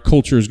day when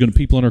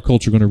people in our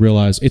culture are going to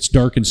realize it's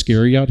dark and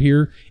scary out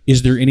here.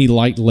 Is there any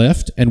light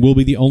left? And we'll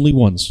be the only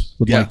ones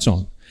with lights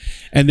on.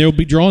 And they'll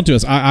be drawn to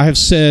us. I have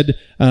said,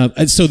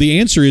 and so the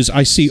answer is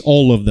I see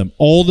all of them.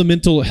 All the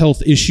mental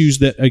health issues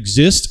that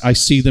exist, I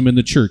see them in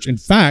the church. In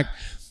fact,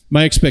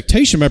 my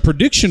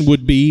prediction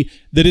would be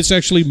that it's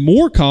actually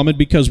more common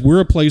because we're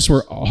a place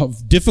where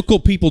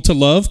difficult people to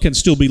love can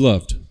still be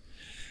loved.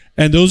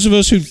 And those of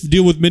us who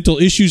deal with mental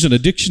issues and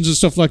addictions and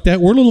stuff like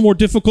that, we're a little more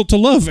difficult to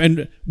love,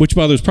 and which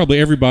bothers probably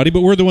everybody, but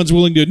we're the ones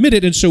willing to admit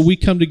it. And so we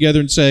come together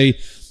and say,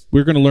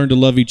 we're going to learn to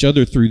love each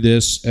other through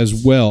this as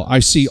well. I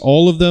see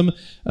all of them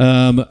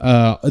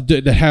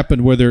that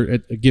happened,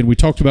 again, we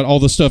talked about all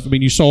the stuff. I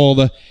mean, you saw all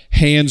the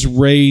hands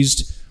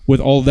raised with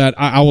all that.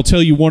 I will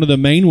tell you one of the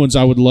main ones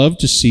I would love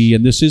to see,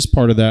 and this is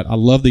part of that. I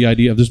love the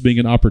idea of this being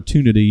an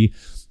opportunity.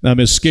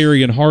 As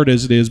scary and hard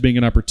as it is being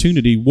an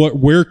opportunity,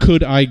 where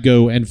could I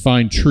go and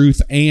find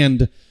truth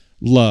and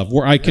love,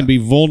 where I can be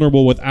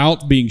vulnerable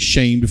without being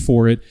shamed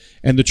for it.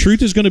 And the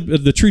truth is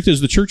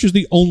the church is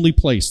the only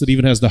place that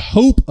even has the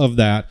hope of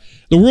that.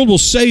 The world will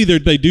say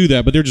that they do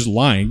that, but they're just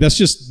lying. That's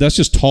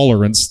just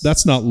tolerance.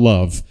 That's not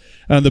love.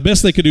 The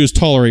best they could do is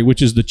tolerate,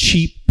 which is the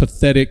cheap,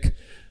 pathetic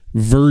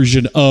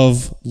version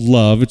of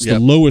love. It's the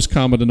lowest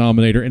common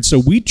denominator. And so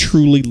we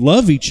truly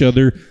love each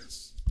other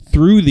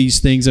through these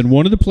things. And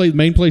one of the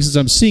main places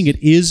I'm seeing it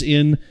is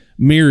in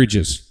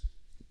marriages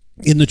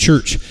in the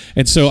church.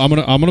 And so I'm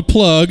gonna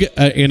plug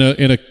in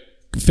a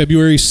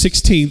February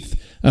 16th,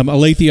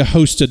 Aletheia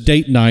hosts a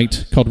date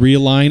night called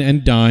Realign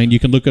and Dine. You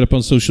can look it up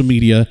on social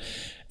media.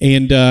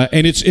 And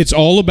it's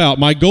all about,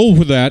 my goal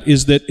for that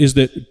is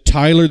that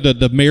Tyler,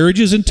 the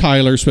marriages in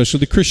Tyler, especially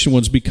the Christian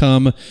ones,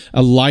 become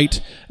a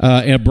light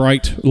and a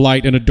bright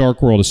light in a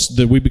dark world.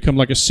 That we become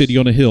like a city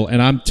on a hill.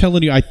 And I'm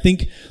telling you, I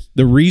think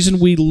the reason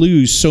we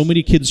lose so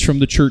many kids from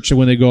the church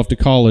when they go off to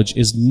college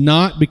is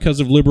not because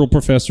of liberal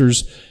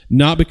professors,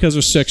 not because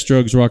of sex,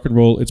 drugs, rock and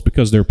roll. It's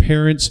because their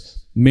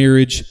parents'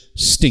 marriage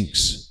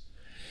stinks.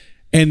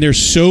 And they're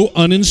so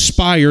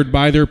uninspired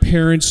by their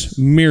parents'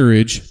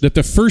 marriage that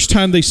the first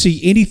time they see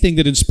anything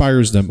that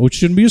inspires them, which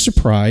shouldn't be a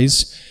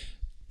surprise,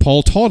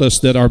 Paul taught us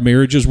that our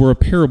marriages were a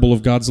parable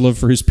of God's love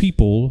for his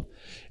people.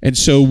 And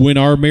so when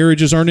our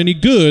marriages aren't any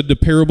good, the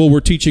parable we're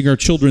teaching our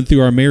children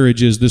through our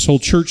marriage is this whole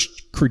church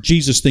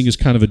Jesus thing is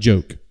kind of a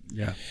joke.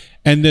 Yeah.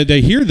 And then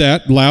they hear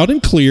that loud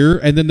and clear,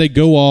 and then they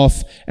go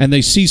off and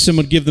they see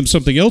someone give them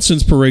something else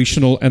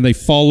inspirational, and they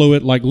follow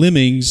it like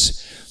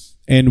lemmings.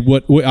 And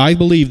what I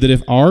believe that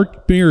if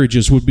our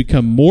marriages would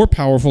become more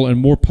powerful and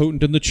more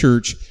potent in the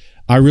church,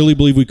 I really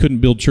believe we couldn't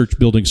build church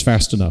buildings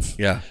fast enough.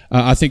 Yeah,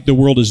 I think the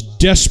world is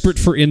desperate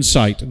for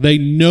insight. They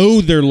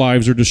know their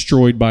lives are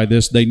destroyed by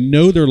this. They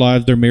know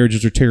their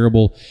marriages are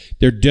terrible.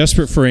 They're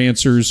desperate for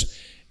answers.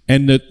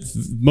 And that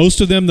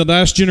most of them, the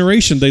last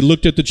generation, they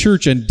looked at the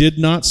church and did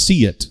not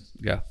see it.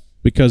 Yeah.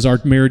 Because our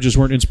marriages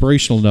weren't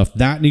inspirational enough.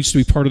 That needs to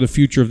be part of the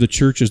future of the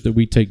church, is that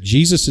we take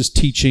Jesus'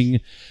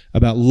 teaching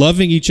about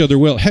loving each other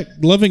well, heck,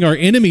 loving our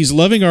enemies,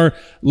 loving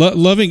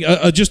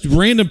just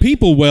random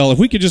people well. If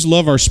we could just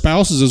love our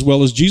spouses as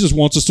well as Jesus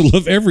wants us to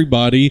love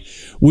everybody,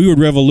 we would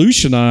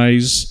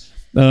revolutionize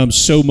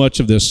so much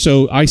of this.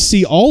 So I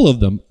see all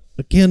of them.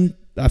 Again,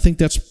 I think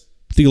that's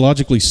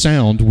theologically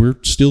sound. We're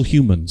still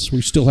humans.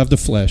 We still have the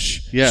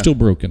flesh. Yeah. Still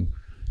broken.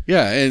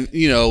 Yeah, and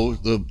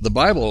the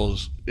Bible,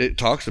 it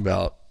talks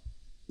about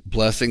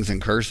blessings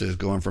and curses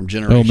going from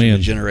generation to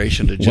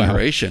generation to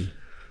generation.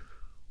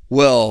 Wow.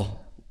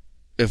 Well,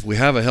 if we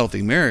have a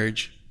healthy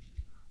marriage,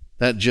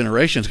 that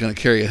generation is going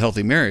to carry a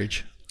healthy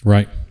marriage.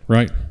 Right.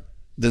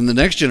 Then the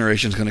next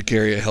generation is going to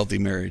carry a healthy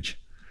marriage.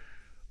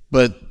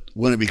 But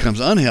when it becomes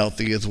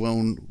unhealthy is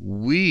when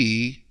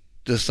we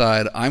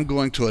decide, I'm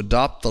going to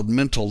adopt the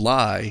mental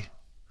lie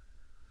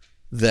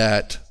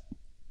that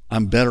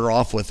I'm better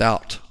off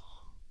without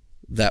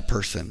that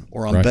person,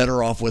 or I'm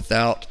better off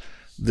without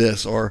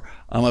this, or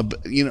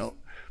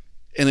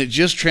and it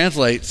just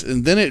translates,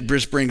 and then it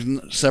just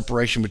brings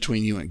separation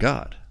between you and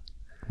God.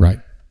 Right.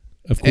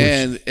 Of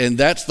course. And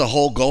that's the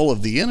whole goal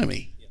of the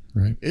enemy.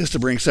 Right. Is to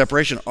bring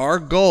separation. Our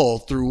goal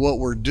through what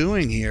we're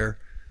doing here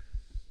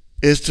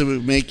is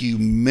to make you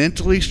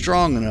mentally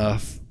strong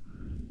enough,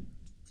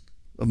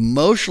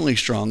 emotionally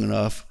strong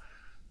enough,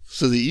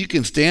 so that you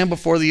can stand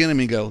before the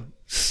enemy and go,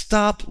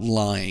 stop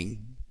lying.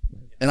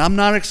 And I'm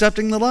not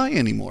accepting the lie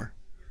anymore.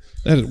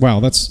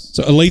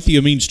 So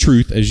aletheia means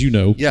truth, as you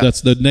know. Yeah.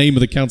 That's the name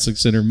of the counseling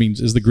center,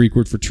 is the Greek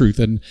word for truth.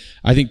 And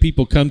I think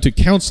people come to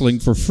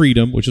counseling for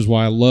freedom, which is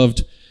why I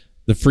loved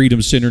the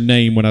Freedom Center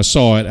name. When I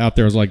saw it out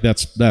there, I was like,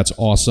 that's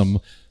awesome.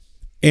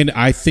 And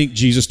I think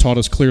Jesus taught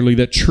us clearly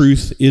that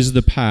truth is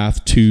the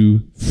path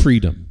to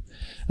freedom.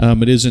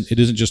 It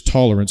isn't just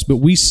tolerance, but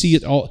we see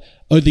it all.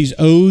 These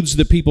oaths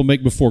that people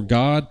make before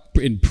God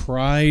in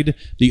pride,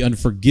 the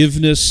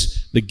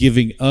unforgiveness, the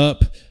giving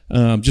up,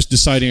 just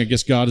deciding, I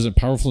guess, God isn't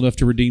powerful enough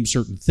to redeem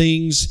certain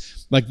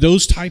things. Like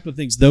those type of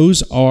things,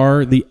 those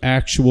are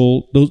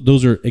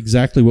those are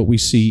exactly what we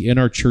see in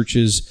our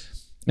churches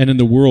and in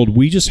the world.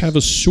 We just have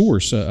a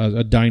source,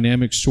 a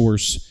dynamic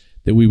source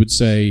that we would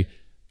say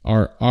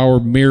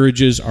our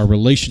marriages, our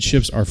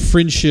relationships, our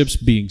friendships,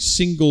 being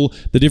single,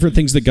 the different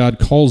things that God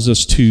calls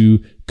us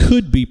to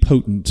could be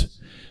potent.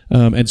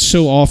 And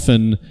so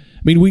often,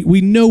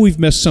 we know we've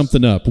messed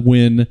something up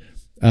when,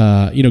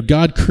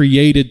 God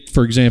created,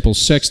 for example,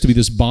 sex to be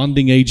this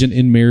bonding agent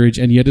in marriage,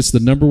 and yet it's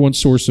the number one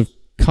source of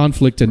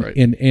conflict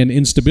and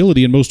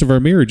instability in most of our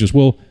marriages.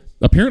 Well,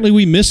 apparently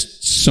we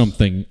missed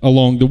something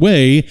along the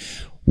way.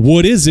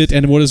 What is it,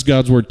 and what does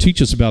God's Word teach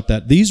us about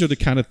that? These are the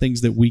kind of things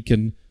that we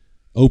can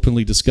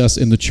openly discuss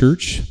in the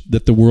church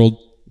that the world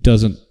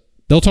doesn't.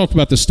 They'll talk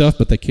about this stuff,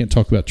 but they can't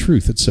talk about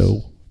truth. And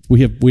so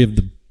we have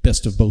the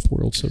best of both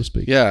worlds, so to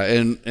speak. Yeah,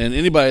 and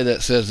anybody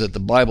that says that the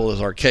Bible is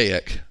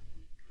archaic.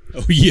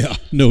 Oh yeah,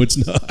 no, it's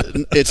not.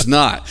 It's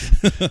not.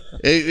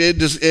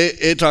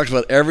 It talks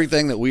about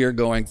everything that we are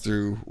going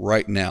through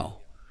right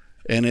now,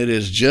 and it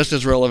is just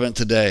as relevant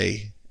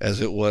today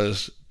as it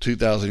was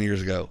 2,000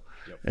 years ago.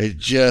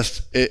 Yep.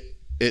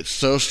 It's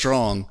so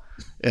strong.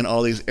 in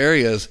all these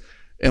areas.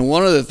 And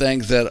one of the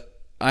things that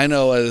I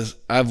know is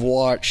I've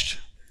watched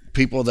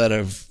people that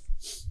have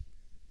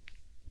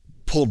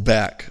pulled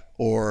back,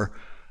 or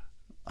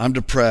I'm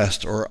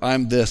depressed, or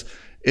I'm this.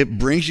 It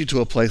brings you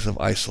to a place of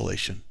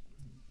isolation.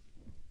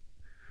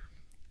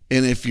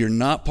 And if you're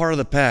not part of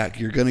the pack,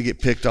 you're going to get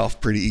picked off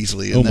pretty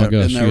easily. Isn't that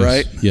yes.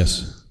 right?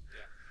 Yes.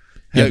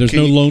 Yeah,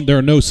 there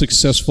are no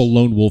successful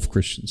lone wolf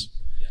Christians.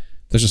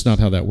 That's just not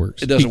how that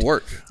works. It doesn't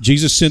work.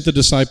 Jesus sent the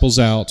disciples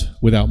out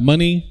without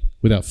money,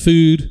 without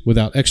food,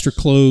 without extra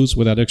clothes,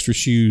 without extra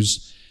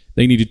shoes.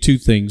 They needed two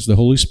things: the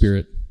Holy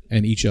Spirit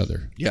and each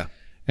other. Yeah.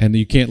 And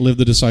you can't live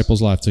the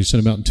disciples' life, so you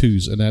send them out in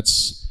twos, and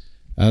that's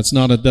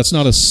not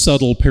a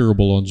subtle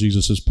parable on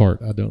Jesus's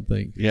part, I don't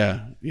think.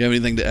 Yeah. You have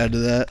anything to add to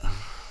that?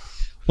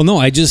 Well, no,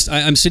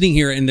 I'm sitting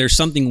here and there's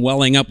something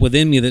welling up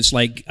within me that's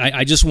like,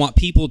 I just want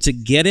people to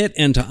get it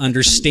and to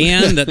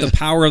understand that the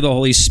power of the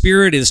Holy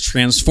Spirit is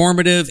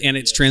transformative, and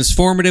it's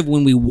transformative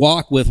when we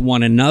walk with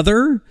one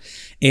another.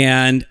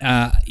 And,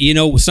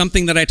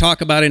 something that I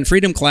talk about in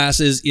freedom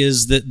classes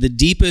is that the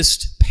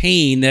deepest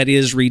pain that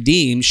is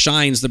redeemed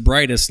shines the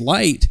brightest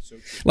light.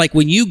 Like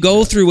when you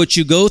go through what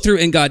you go through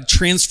and God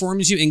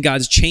transforms you and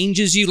God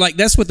changes you, like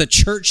that's what the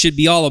church should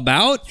be all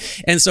about.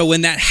 And so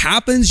when that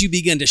happens, you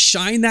begin to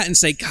shine that and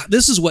say, God,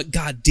 this is what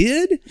God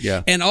did.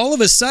 Yeah. And all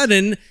of a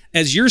sudden,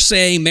 as you're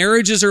saying,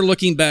 marriages are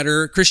looking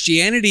better,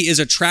 Christianity is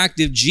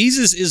attractive,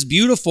 Jesus is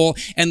beautiful,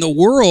 and the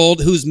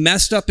world, who's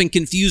messed up and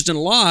confused and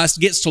lost,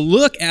 gets to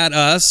look at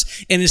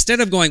us, and instead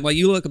of going, well,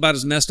 you look about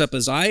as messed up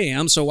as I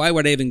am, so why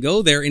would I even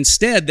go there?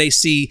 Instead, they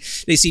see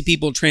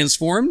people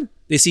transformed,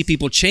 they see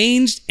people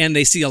changed, and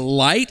they see a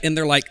light, and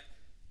they're like,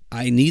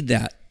 I need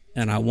that,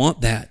 and I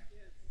want that.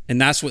 And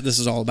that's what this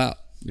is all about.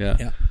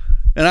 Yeah.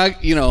 And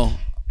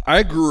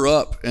I grew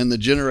up in the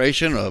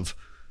generation of,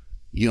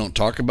 you don't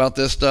talk about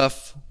this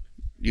stuff.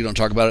 You don't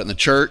talk about it in the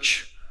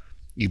church.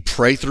 You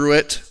pray through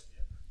it.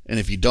 And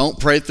if you don't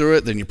pray through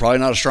it, then you're probably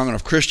not a strong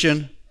enough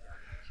Christian.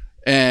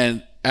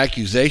 And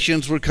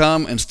accusations would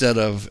come instead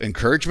of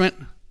encouragement.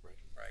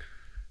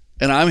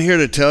 And I'm here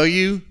to tell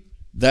you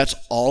that's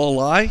all a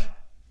lie.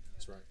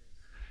 That's right.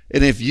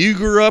 And if you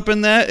grew up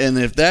in that, and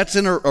if that's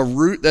in a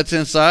root that's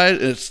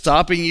inside, and it's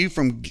stopping you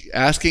from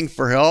asking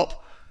for help,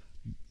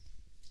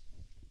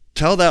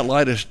 tell that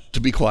lie to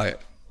be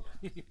quiet.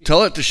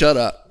 Tell it to shut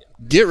up.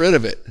 Get rid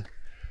of it.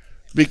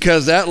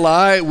 Because that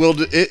lie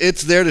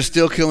it's there to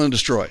steal, kill, and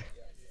destroy.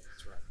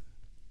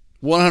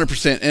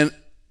 100%.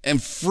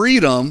 And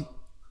freedom,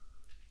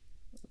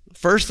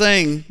 first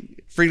thing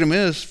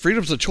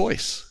freedom's a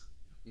choice.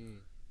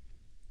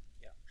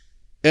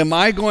 Am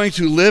I going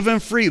to live in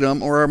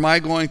freedom, or am I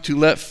going to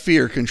let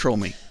fear control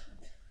me?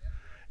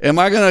 Am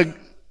I going to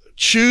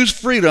choose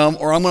freedom,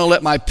 or I'm going to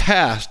let my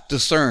past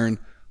discern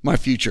my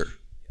future?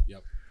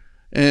 Yep.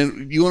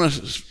 And you want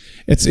to...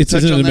 Isn't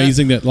it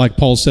amazing that, like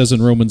Paul says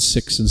in Romans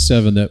 6 and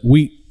 7, that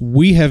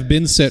we have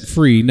been set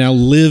free, now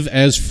live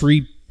as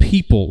free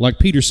people. Like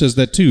Peter says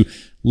that too.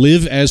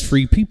 Live as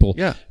free people.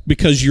 Yeah.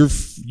 Because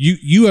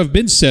you have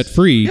been set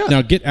free. Yeah.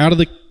 Now get out of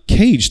the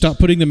cage. Stop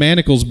putting the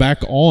manacles back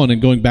on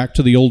and going back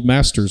to the old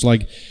masters.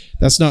 Like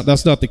that's not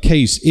the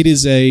case.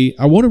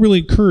 I want to really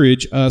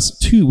encourage us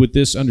too with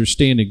this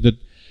understanding that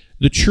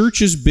the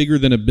church is bigger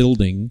than a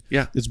building.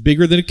 Yeah. It's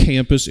bigger than a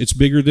campus. It's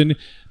bigger than,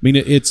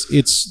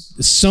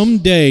 it's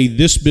someday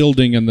this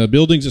building and the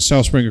buildings at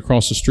South Spring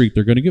across the street,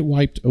 they're going to get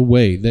wiped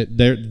away.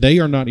 They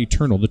are not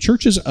eternal. The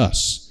church is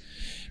us.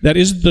 That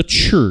is the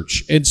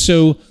church. And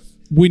so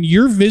when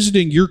you're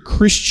visiting your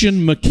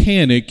Christian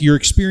mechanic, you're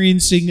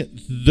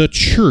experiencing the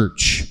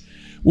church.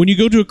 When you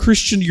go to your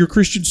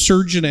Christian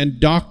surgeon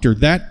and doctor,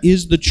 that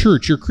is the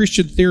church. Your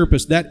Christian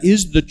therapist, that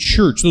is the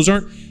church.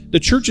 The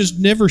church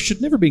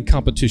should never be in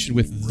competition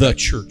with the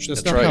church.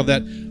 That's not how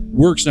that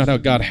works, not how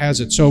God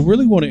has it. So I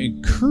really want to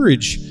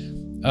encourage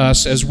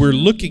us as we're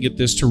looking at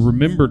this to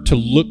remember to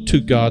look to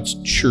God's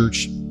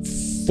church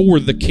for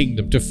the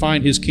kingdom, to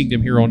find his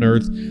kingdom here on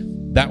earth.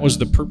 That was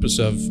the purpose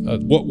of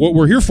what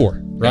we're here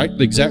for, right?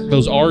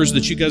 Those R's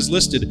that you guys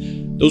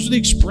listed, those are the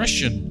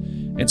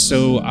expression. And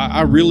so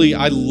I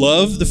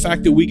love the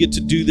fact that we get to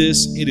do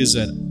this. It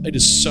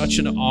is such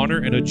an honor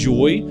and a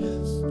joy.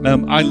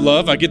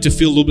 I get to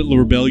feel a little bit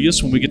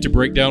rebellious when we get to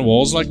break down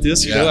walls like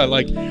this. You know,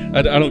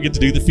 I don't get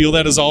to feel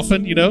that as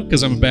often,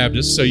 because I'm a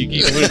Baptist, so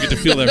we don't get to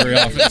feel that very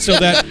often. So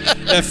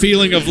that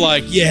feeling of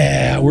like,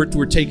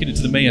 we're taking it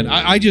to the man.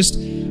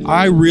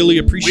 I really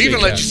appreciate. We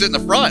even let you sit in the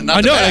front. Not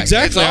I know the back.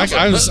 Exactly.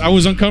 Awesome. I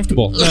was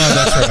uncomfortable. No,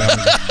 that's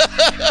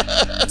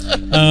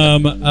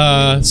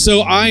right.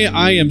 So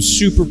I am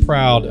super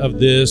proud of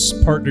this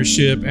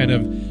partnership and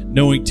of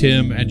knowing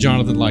Tim and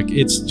Jonathan. Like,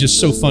 it's just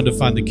so fun to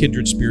find the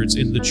kindred spirits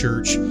in the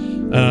church,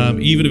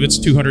 even if it's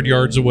 200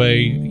 yards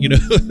away.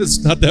 It's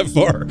not that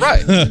far.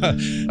 Right.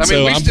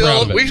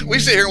 We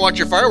sit here and watch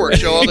your fireworks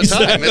show all the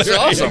time. It's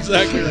awesome.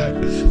 Exactly right.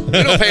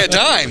 We don't pay a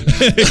dime.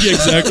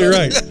 Exactly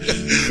right.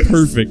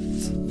 Perfect.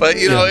 But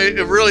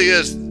it really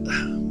is.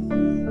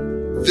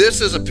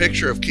 This is a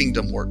picture of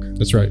kingdom work.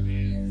 That's right.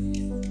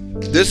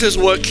 This is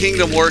what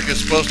kingdom work is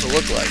supposed to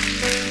look like.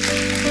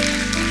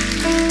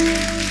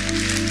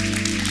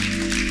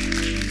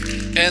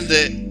 And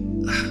that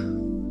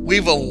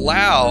we've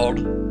allowed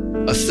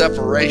a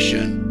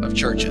separation of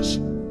churches.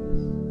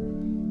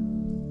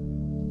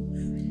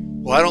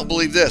 Well, I don't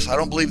believe this. I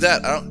don't believe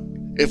that.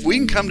 If we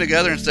can come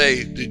together and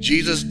say, did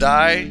Jesus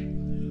die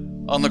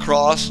on the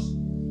cross?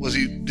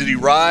 Did he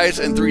rise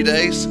in 3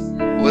 days?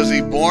 Was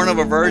he born of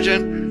a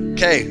virgin?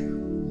 Okay.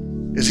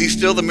 Is he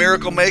still the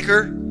miracle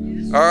maker?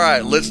 All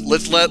right, let's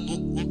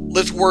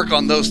work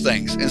on those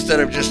things instead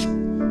of just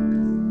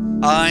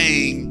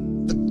eyeing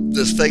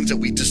the things that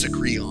we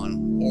disagree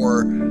on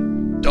or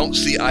don't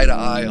see eye to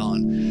eye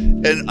on.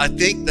 And I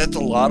think that's a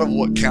lot of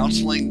what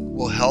counseling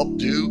will help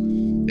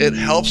do. It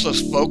helps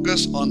us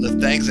focus on the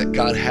things that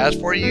God has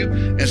for you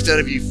instead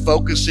of you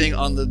focusing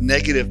on the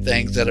negative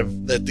things that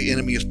the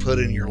enemy has put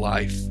in your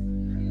life.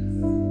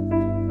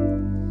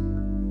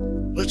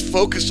 Let's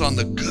focus on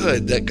the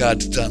good that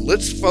God's done.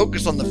 Let's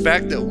focus on the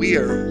fact that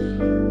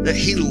that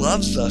he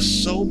loves us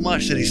so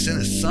much that he sent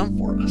his son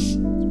for us.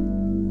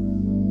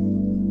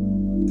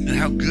 And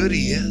how good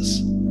he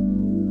is.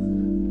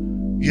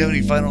 You have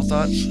any final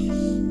thoughts?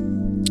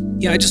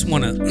 Yeah, I just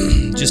want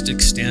to just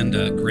extend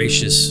a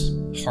gracious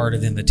heart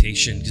of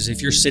invitation, because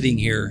if you're sitting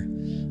here,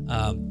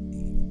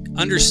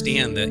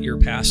 understand that your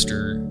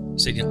pastor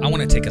said, I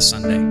want to take a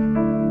Sunday.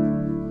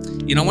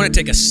 I want to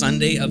take a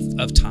Sunday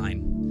of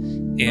time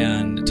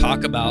and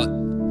talk about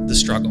the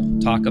struggle,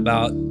 talk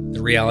about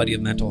the reality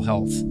of mental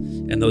health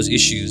and those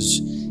issues.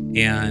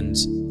 And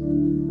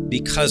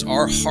because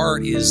our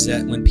heart is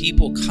that when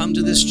people come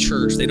to this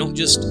church, they don't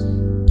just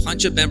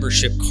punch a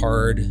membership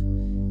card.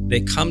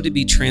 They come to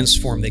be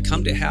transformed. They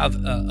come to have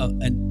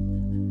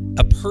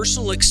a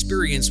personal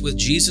experience with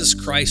Jesus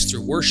Christ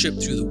through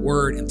worship, through the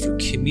word, and through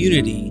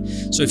community.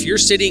 So if you're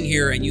sitting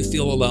here and you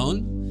feel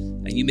alone,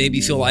 and you maybe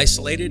feel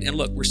isolated, and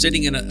look, we're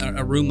sitting in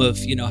a room of,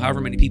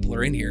 however many people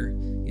are in here,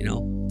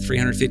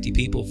 350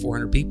 people,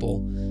 400 people,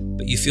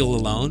 but you feel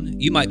alone.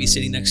 You might be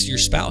sitting next to your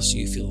spouse, so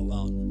you feel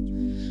alone.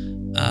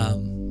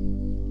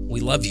 We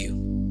love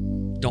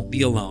you. Don't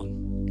be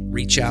alone.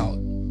 Reach out.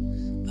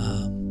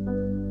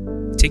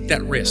 Take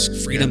that risk.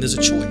 Freedom is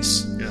a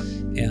choice.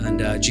 Yeah.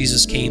 And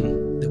Jesus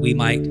came that we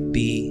might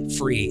be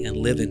free and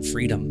live in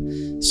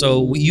freedom.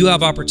 So you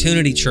have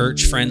opportunity,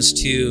 church friends,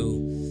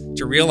 to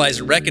realize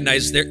and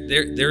recognize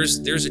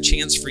there's a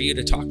chance for you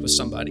to talk with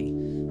somebody.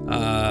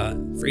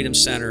 Freedom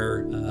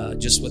Center,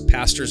 just with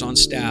pastors on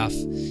staff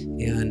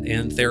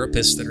and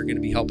therapists that are going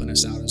to be helping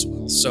us out as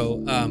well.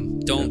 So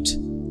don't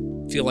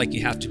feel like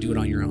you have to do it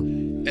on your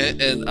own.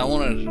 And I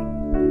want to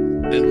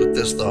end with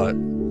this thought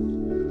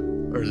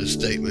or this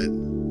statement.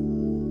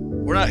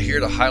 We're not here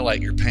to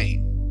highlight your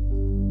pain.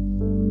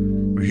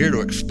 We're here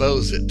to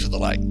expose it to the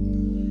light.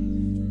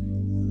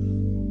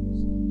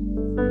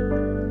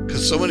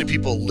 Because so many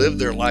people live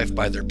their life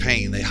by their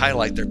pain. They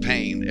highlight their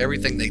pain.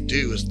 Everything they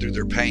do is through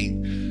their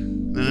pain.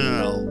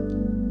 No.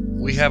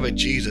 We have a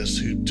Jesus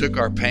who took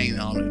our pain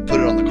on and put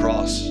it on the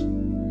cross.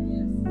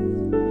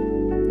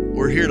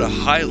 We're here to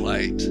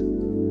highlight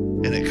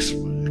and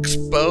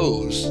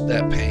expose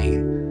that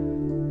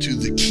pain to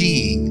the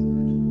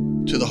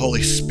King, to the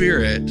Holy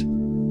Spirit,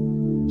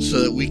 so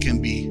that we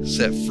can be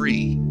set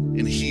free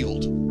and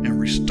healed and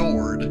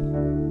restored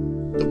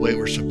the way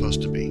we're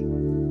supposed to be.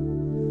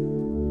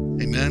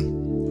 Amen.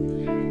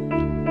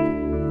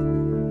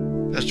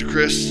 Pastor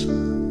Chris?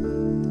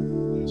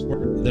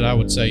 That I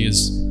would say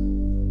is,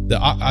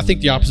 I think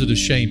the opposite of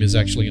shame is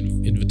actually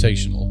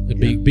invitational.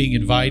 Being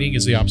inviting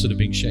is the opposite of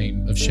being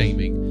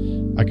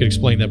shaming. I could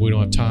explain that, but we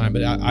don't have time.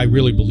 But I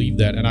really believe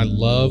that, and I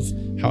love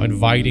how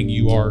inviting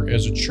you are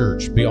as a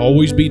church.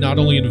 Always be not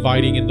only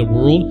inviting in the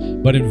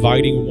world, but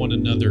inviting one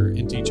another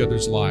into each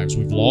other's lives.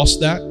 We've lost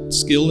that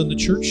skill in the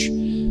church.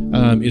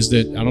 Is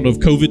that, I don't know if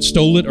COVID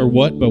stole it or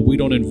what, but we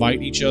don't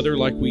invite each other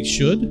like we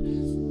should.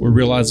 We're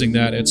realizing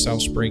that at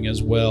South Spring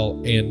as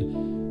well.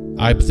 And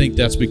I think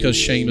that's because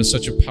shame is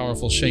such a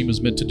powerful, shame is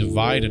meant to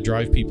divide and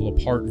drive people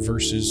apart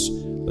versus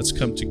let's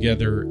come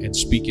together and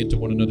speak into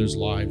one another's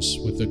lives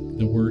with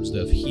the words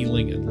of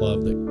healing and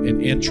love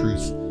and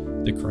truth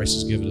that Christ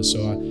has given us.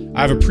 So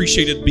I've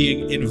appreciated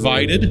being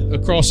invited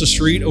across the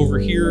street over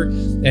here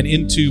and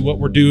into what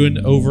we're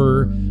doing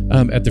over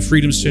at the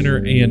Freedom Center,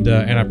 and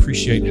I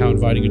appreciate how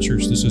inviting a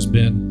church this has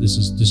been. This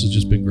has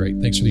just been great.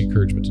 Thanks for the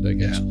encouragement today,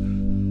 guys. Yeah.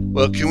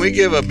 Well, can we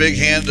give a big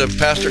hand to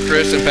Pastor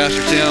Chris and Pastor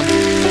Tim?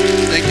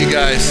 Thank you,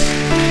 guys.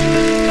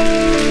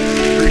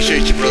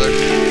 Appreciate you, brother.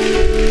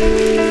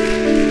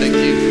 Thank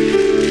you.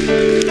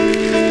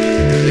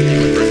 Thank you,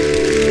 my friend.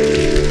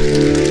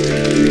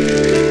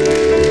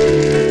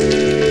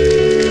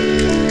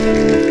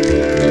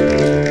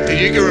 And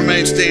you can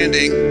remain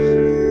standing.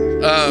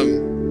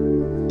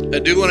 I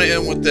do want to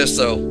end with this,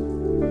 though.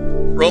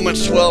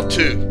 Romans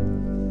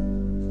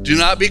 12:2. Do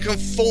not be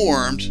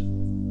conformed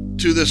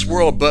to this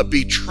world, but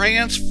be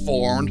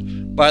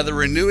transformed by the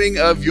renewing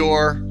of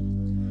your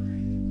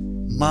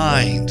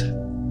mind.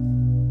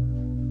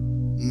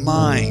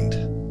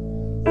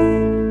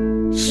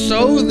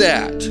 So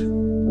that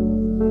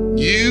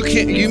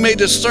you may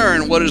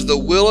discern what is the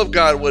will of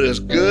God, what is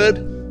good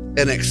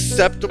and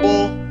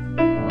acceptable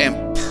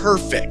and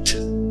perfect.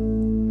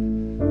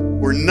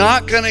 We're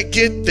not going to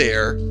get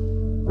there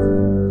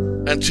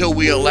until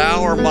we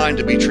allow our mind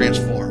to be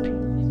transformed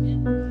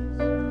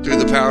through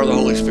the power of the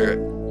Holy Spirit.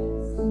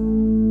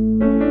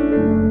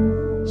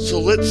 So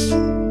let's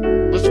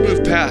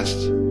move past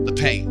the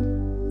pain.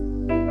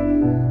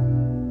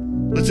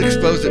 Let's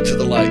expose it to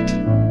the light.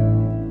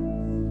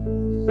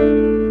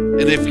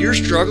 And if you're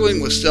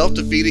struggling with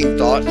self-defeating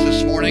thoughts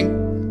this morning,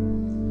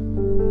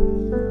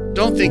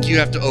 don't think you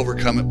have to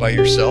overcome it by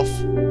yourself.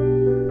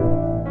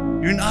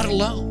 You're not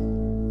alone.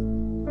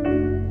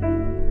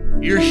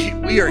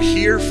 We are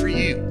here for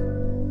you.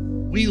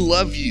 We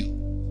love you.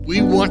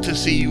 We want to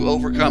see you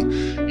overcome.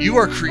 You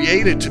are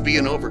created to be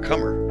an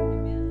overcomer.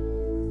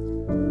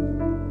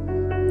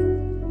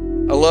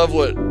 I love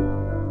what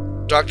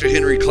Dr.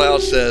 Henry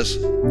Cloud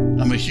says.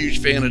 I'm a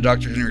huge fan of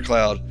Dr. Henry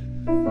Cloud.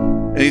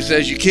 And he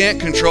says, you can't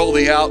control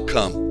the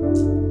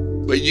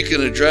outcome, but you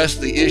can address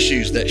the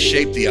issues that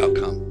shape the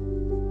outcome.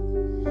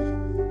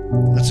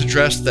 Let's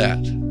address that.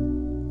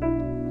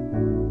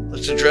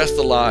 Let's address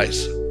the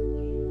lies.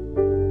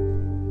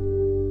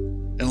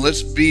 And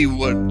let's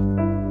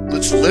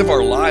live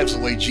our lives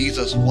the way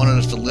Jesus wanted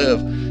us to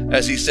live,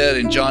 as he said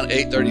in John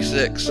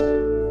 8:36.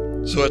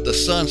 So if the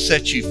Son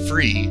sets you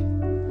free,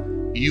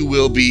 you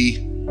will be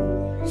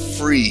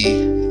free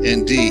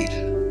indeed.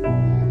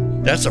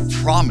 That's a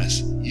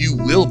promise. You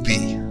will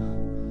be.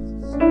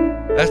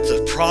 That's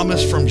a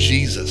promise from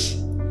Jesus.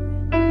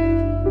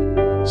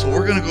 So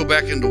we're going to go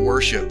back into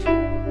worship.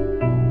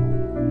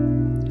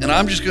 And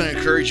I'm just going to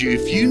encourage you,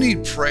 if you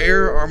need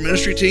prayer, our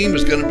ministry team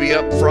is going to be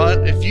up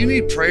front. If you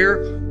need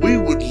prayer, we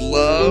would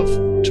love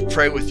to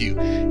pray with you.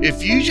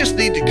 If you just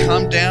need to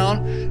come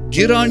down,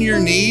 get on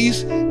your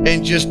knees,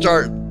 and just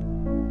start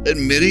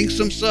admitting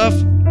some stuff,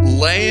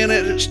 laying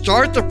it,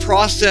 start the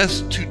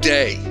process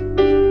today.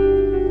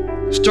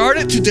 Start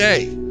it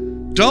today.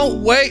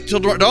 Don't wait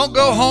don't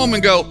go home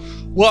and go,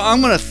 well,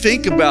 I'm going to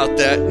think about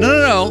that.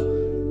 No.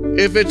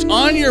 If it's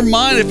on your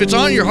mind, if it's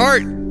on your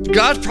heart,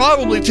 God's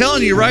probably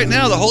telling you right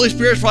now, the Holy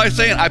Spirit's probably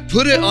saying, I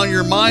put it on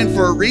your mind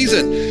for a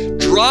reason.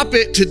 Drop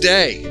it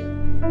today.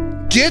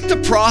 Get the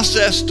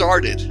process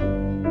started.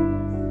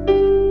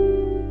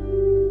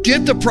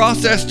 Get the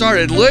process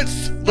started.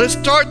 Let's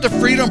start the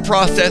freedom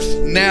process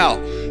now.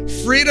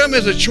 Freedom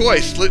is a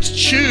choice. Let's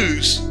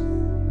choose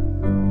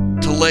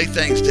to lay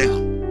things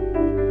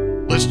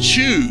down. Let's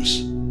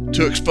choose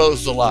to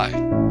expose the lie.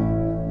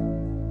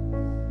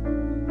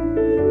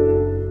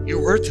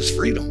 Your worth is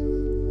freedom.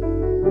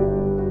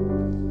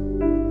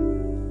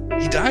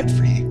 He died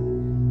for you.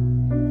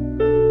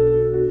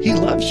 He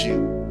loves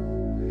you.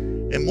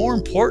 And more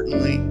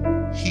importantly,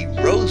 he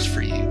rose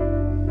for you.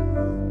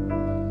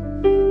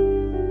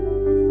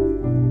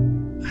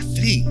 I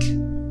think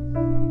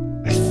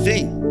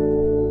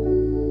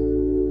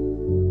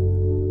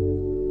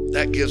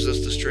that gives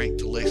us the strength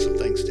to lay some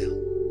things down.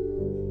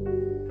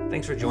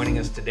 Thanks for joining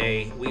us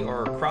today. We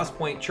are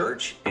CrossPointe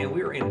Church, and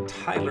we are in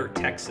Tyler,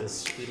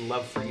 Texas. We'd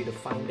love for you to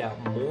find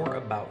out more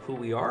about who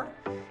we are,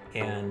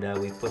 and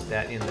we put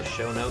that in the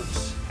show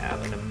notes. Have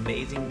an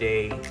amazing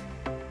day.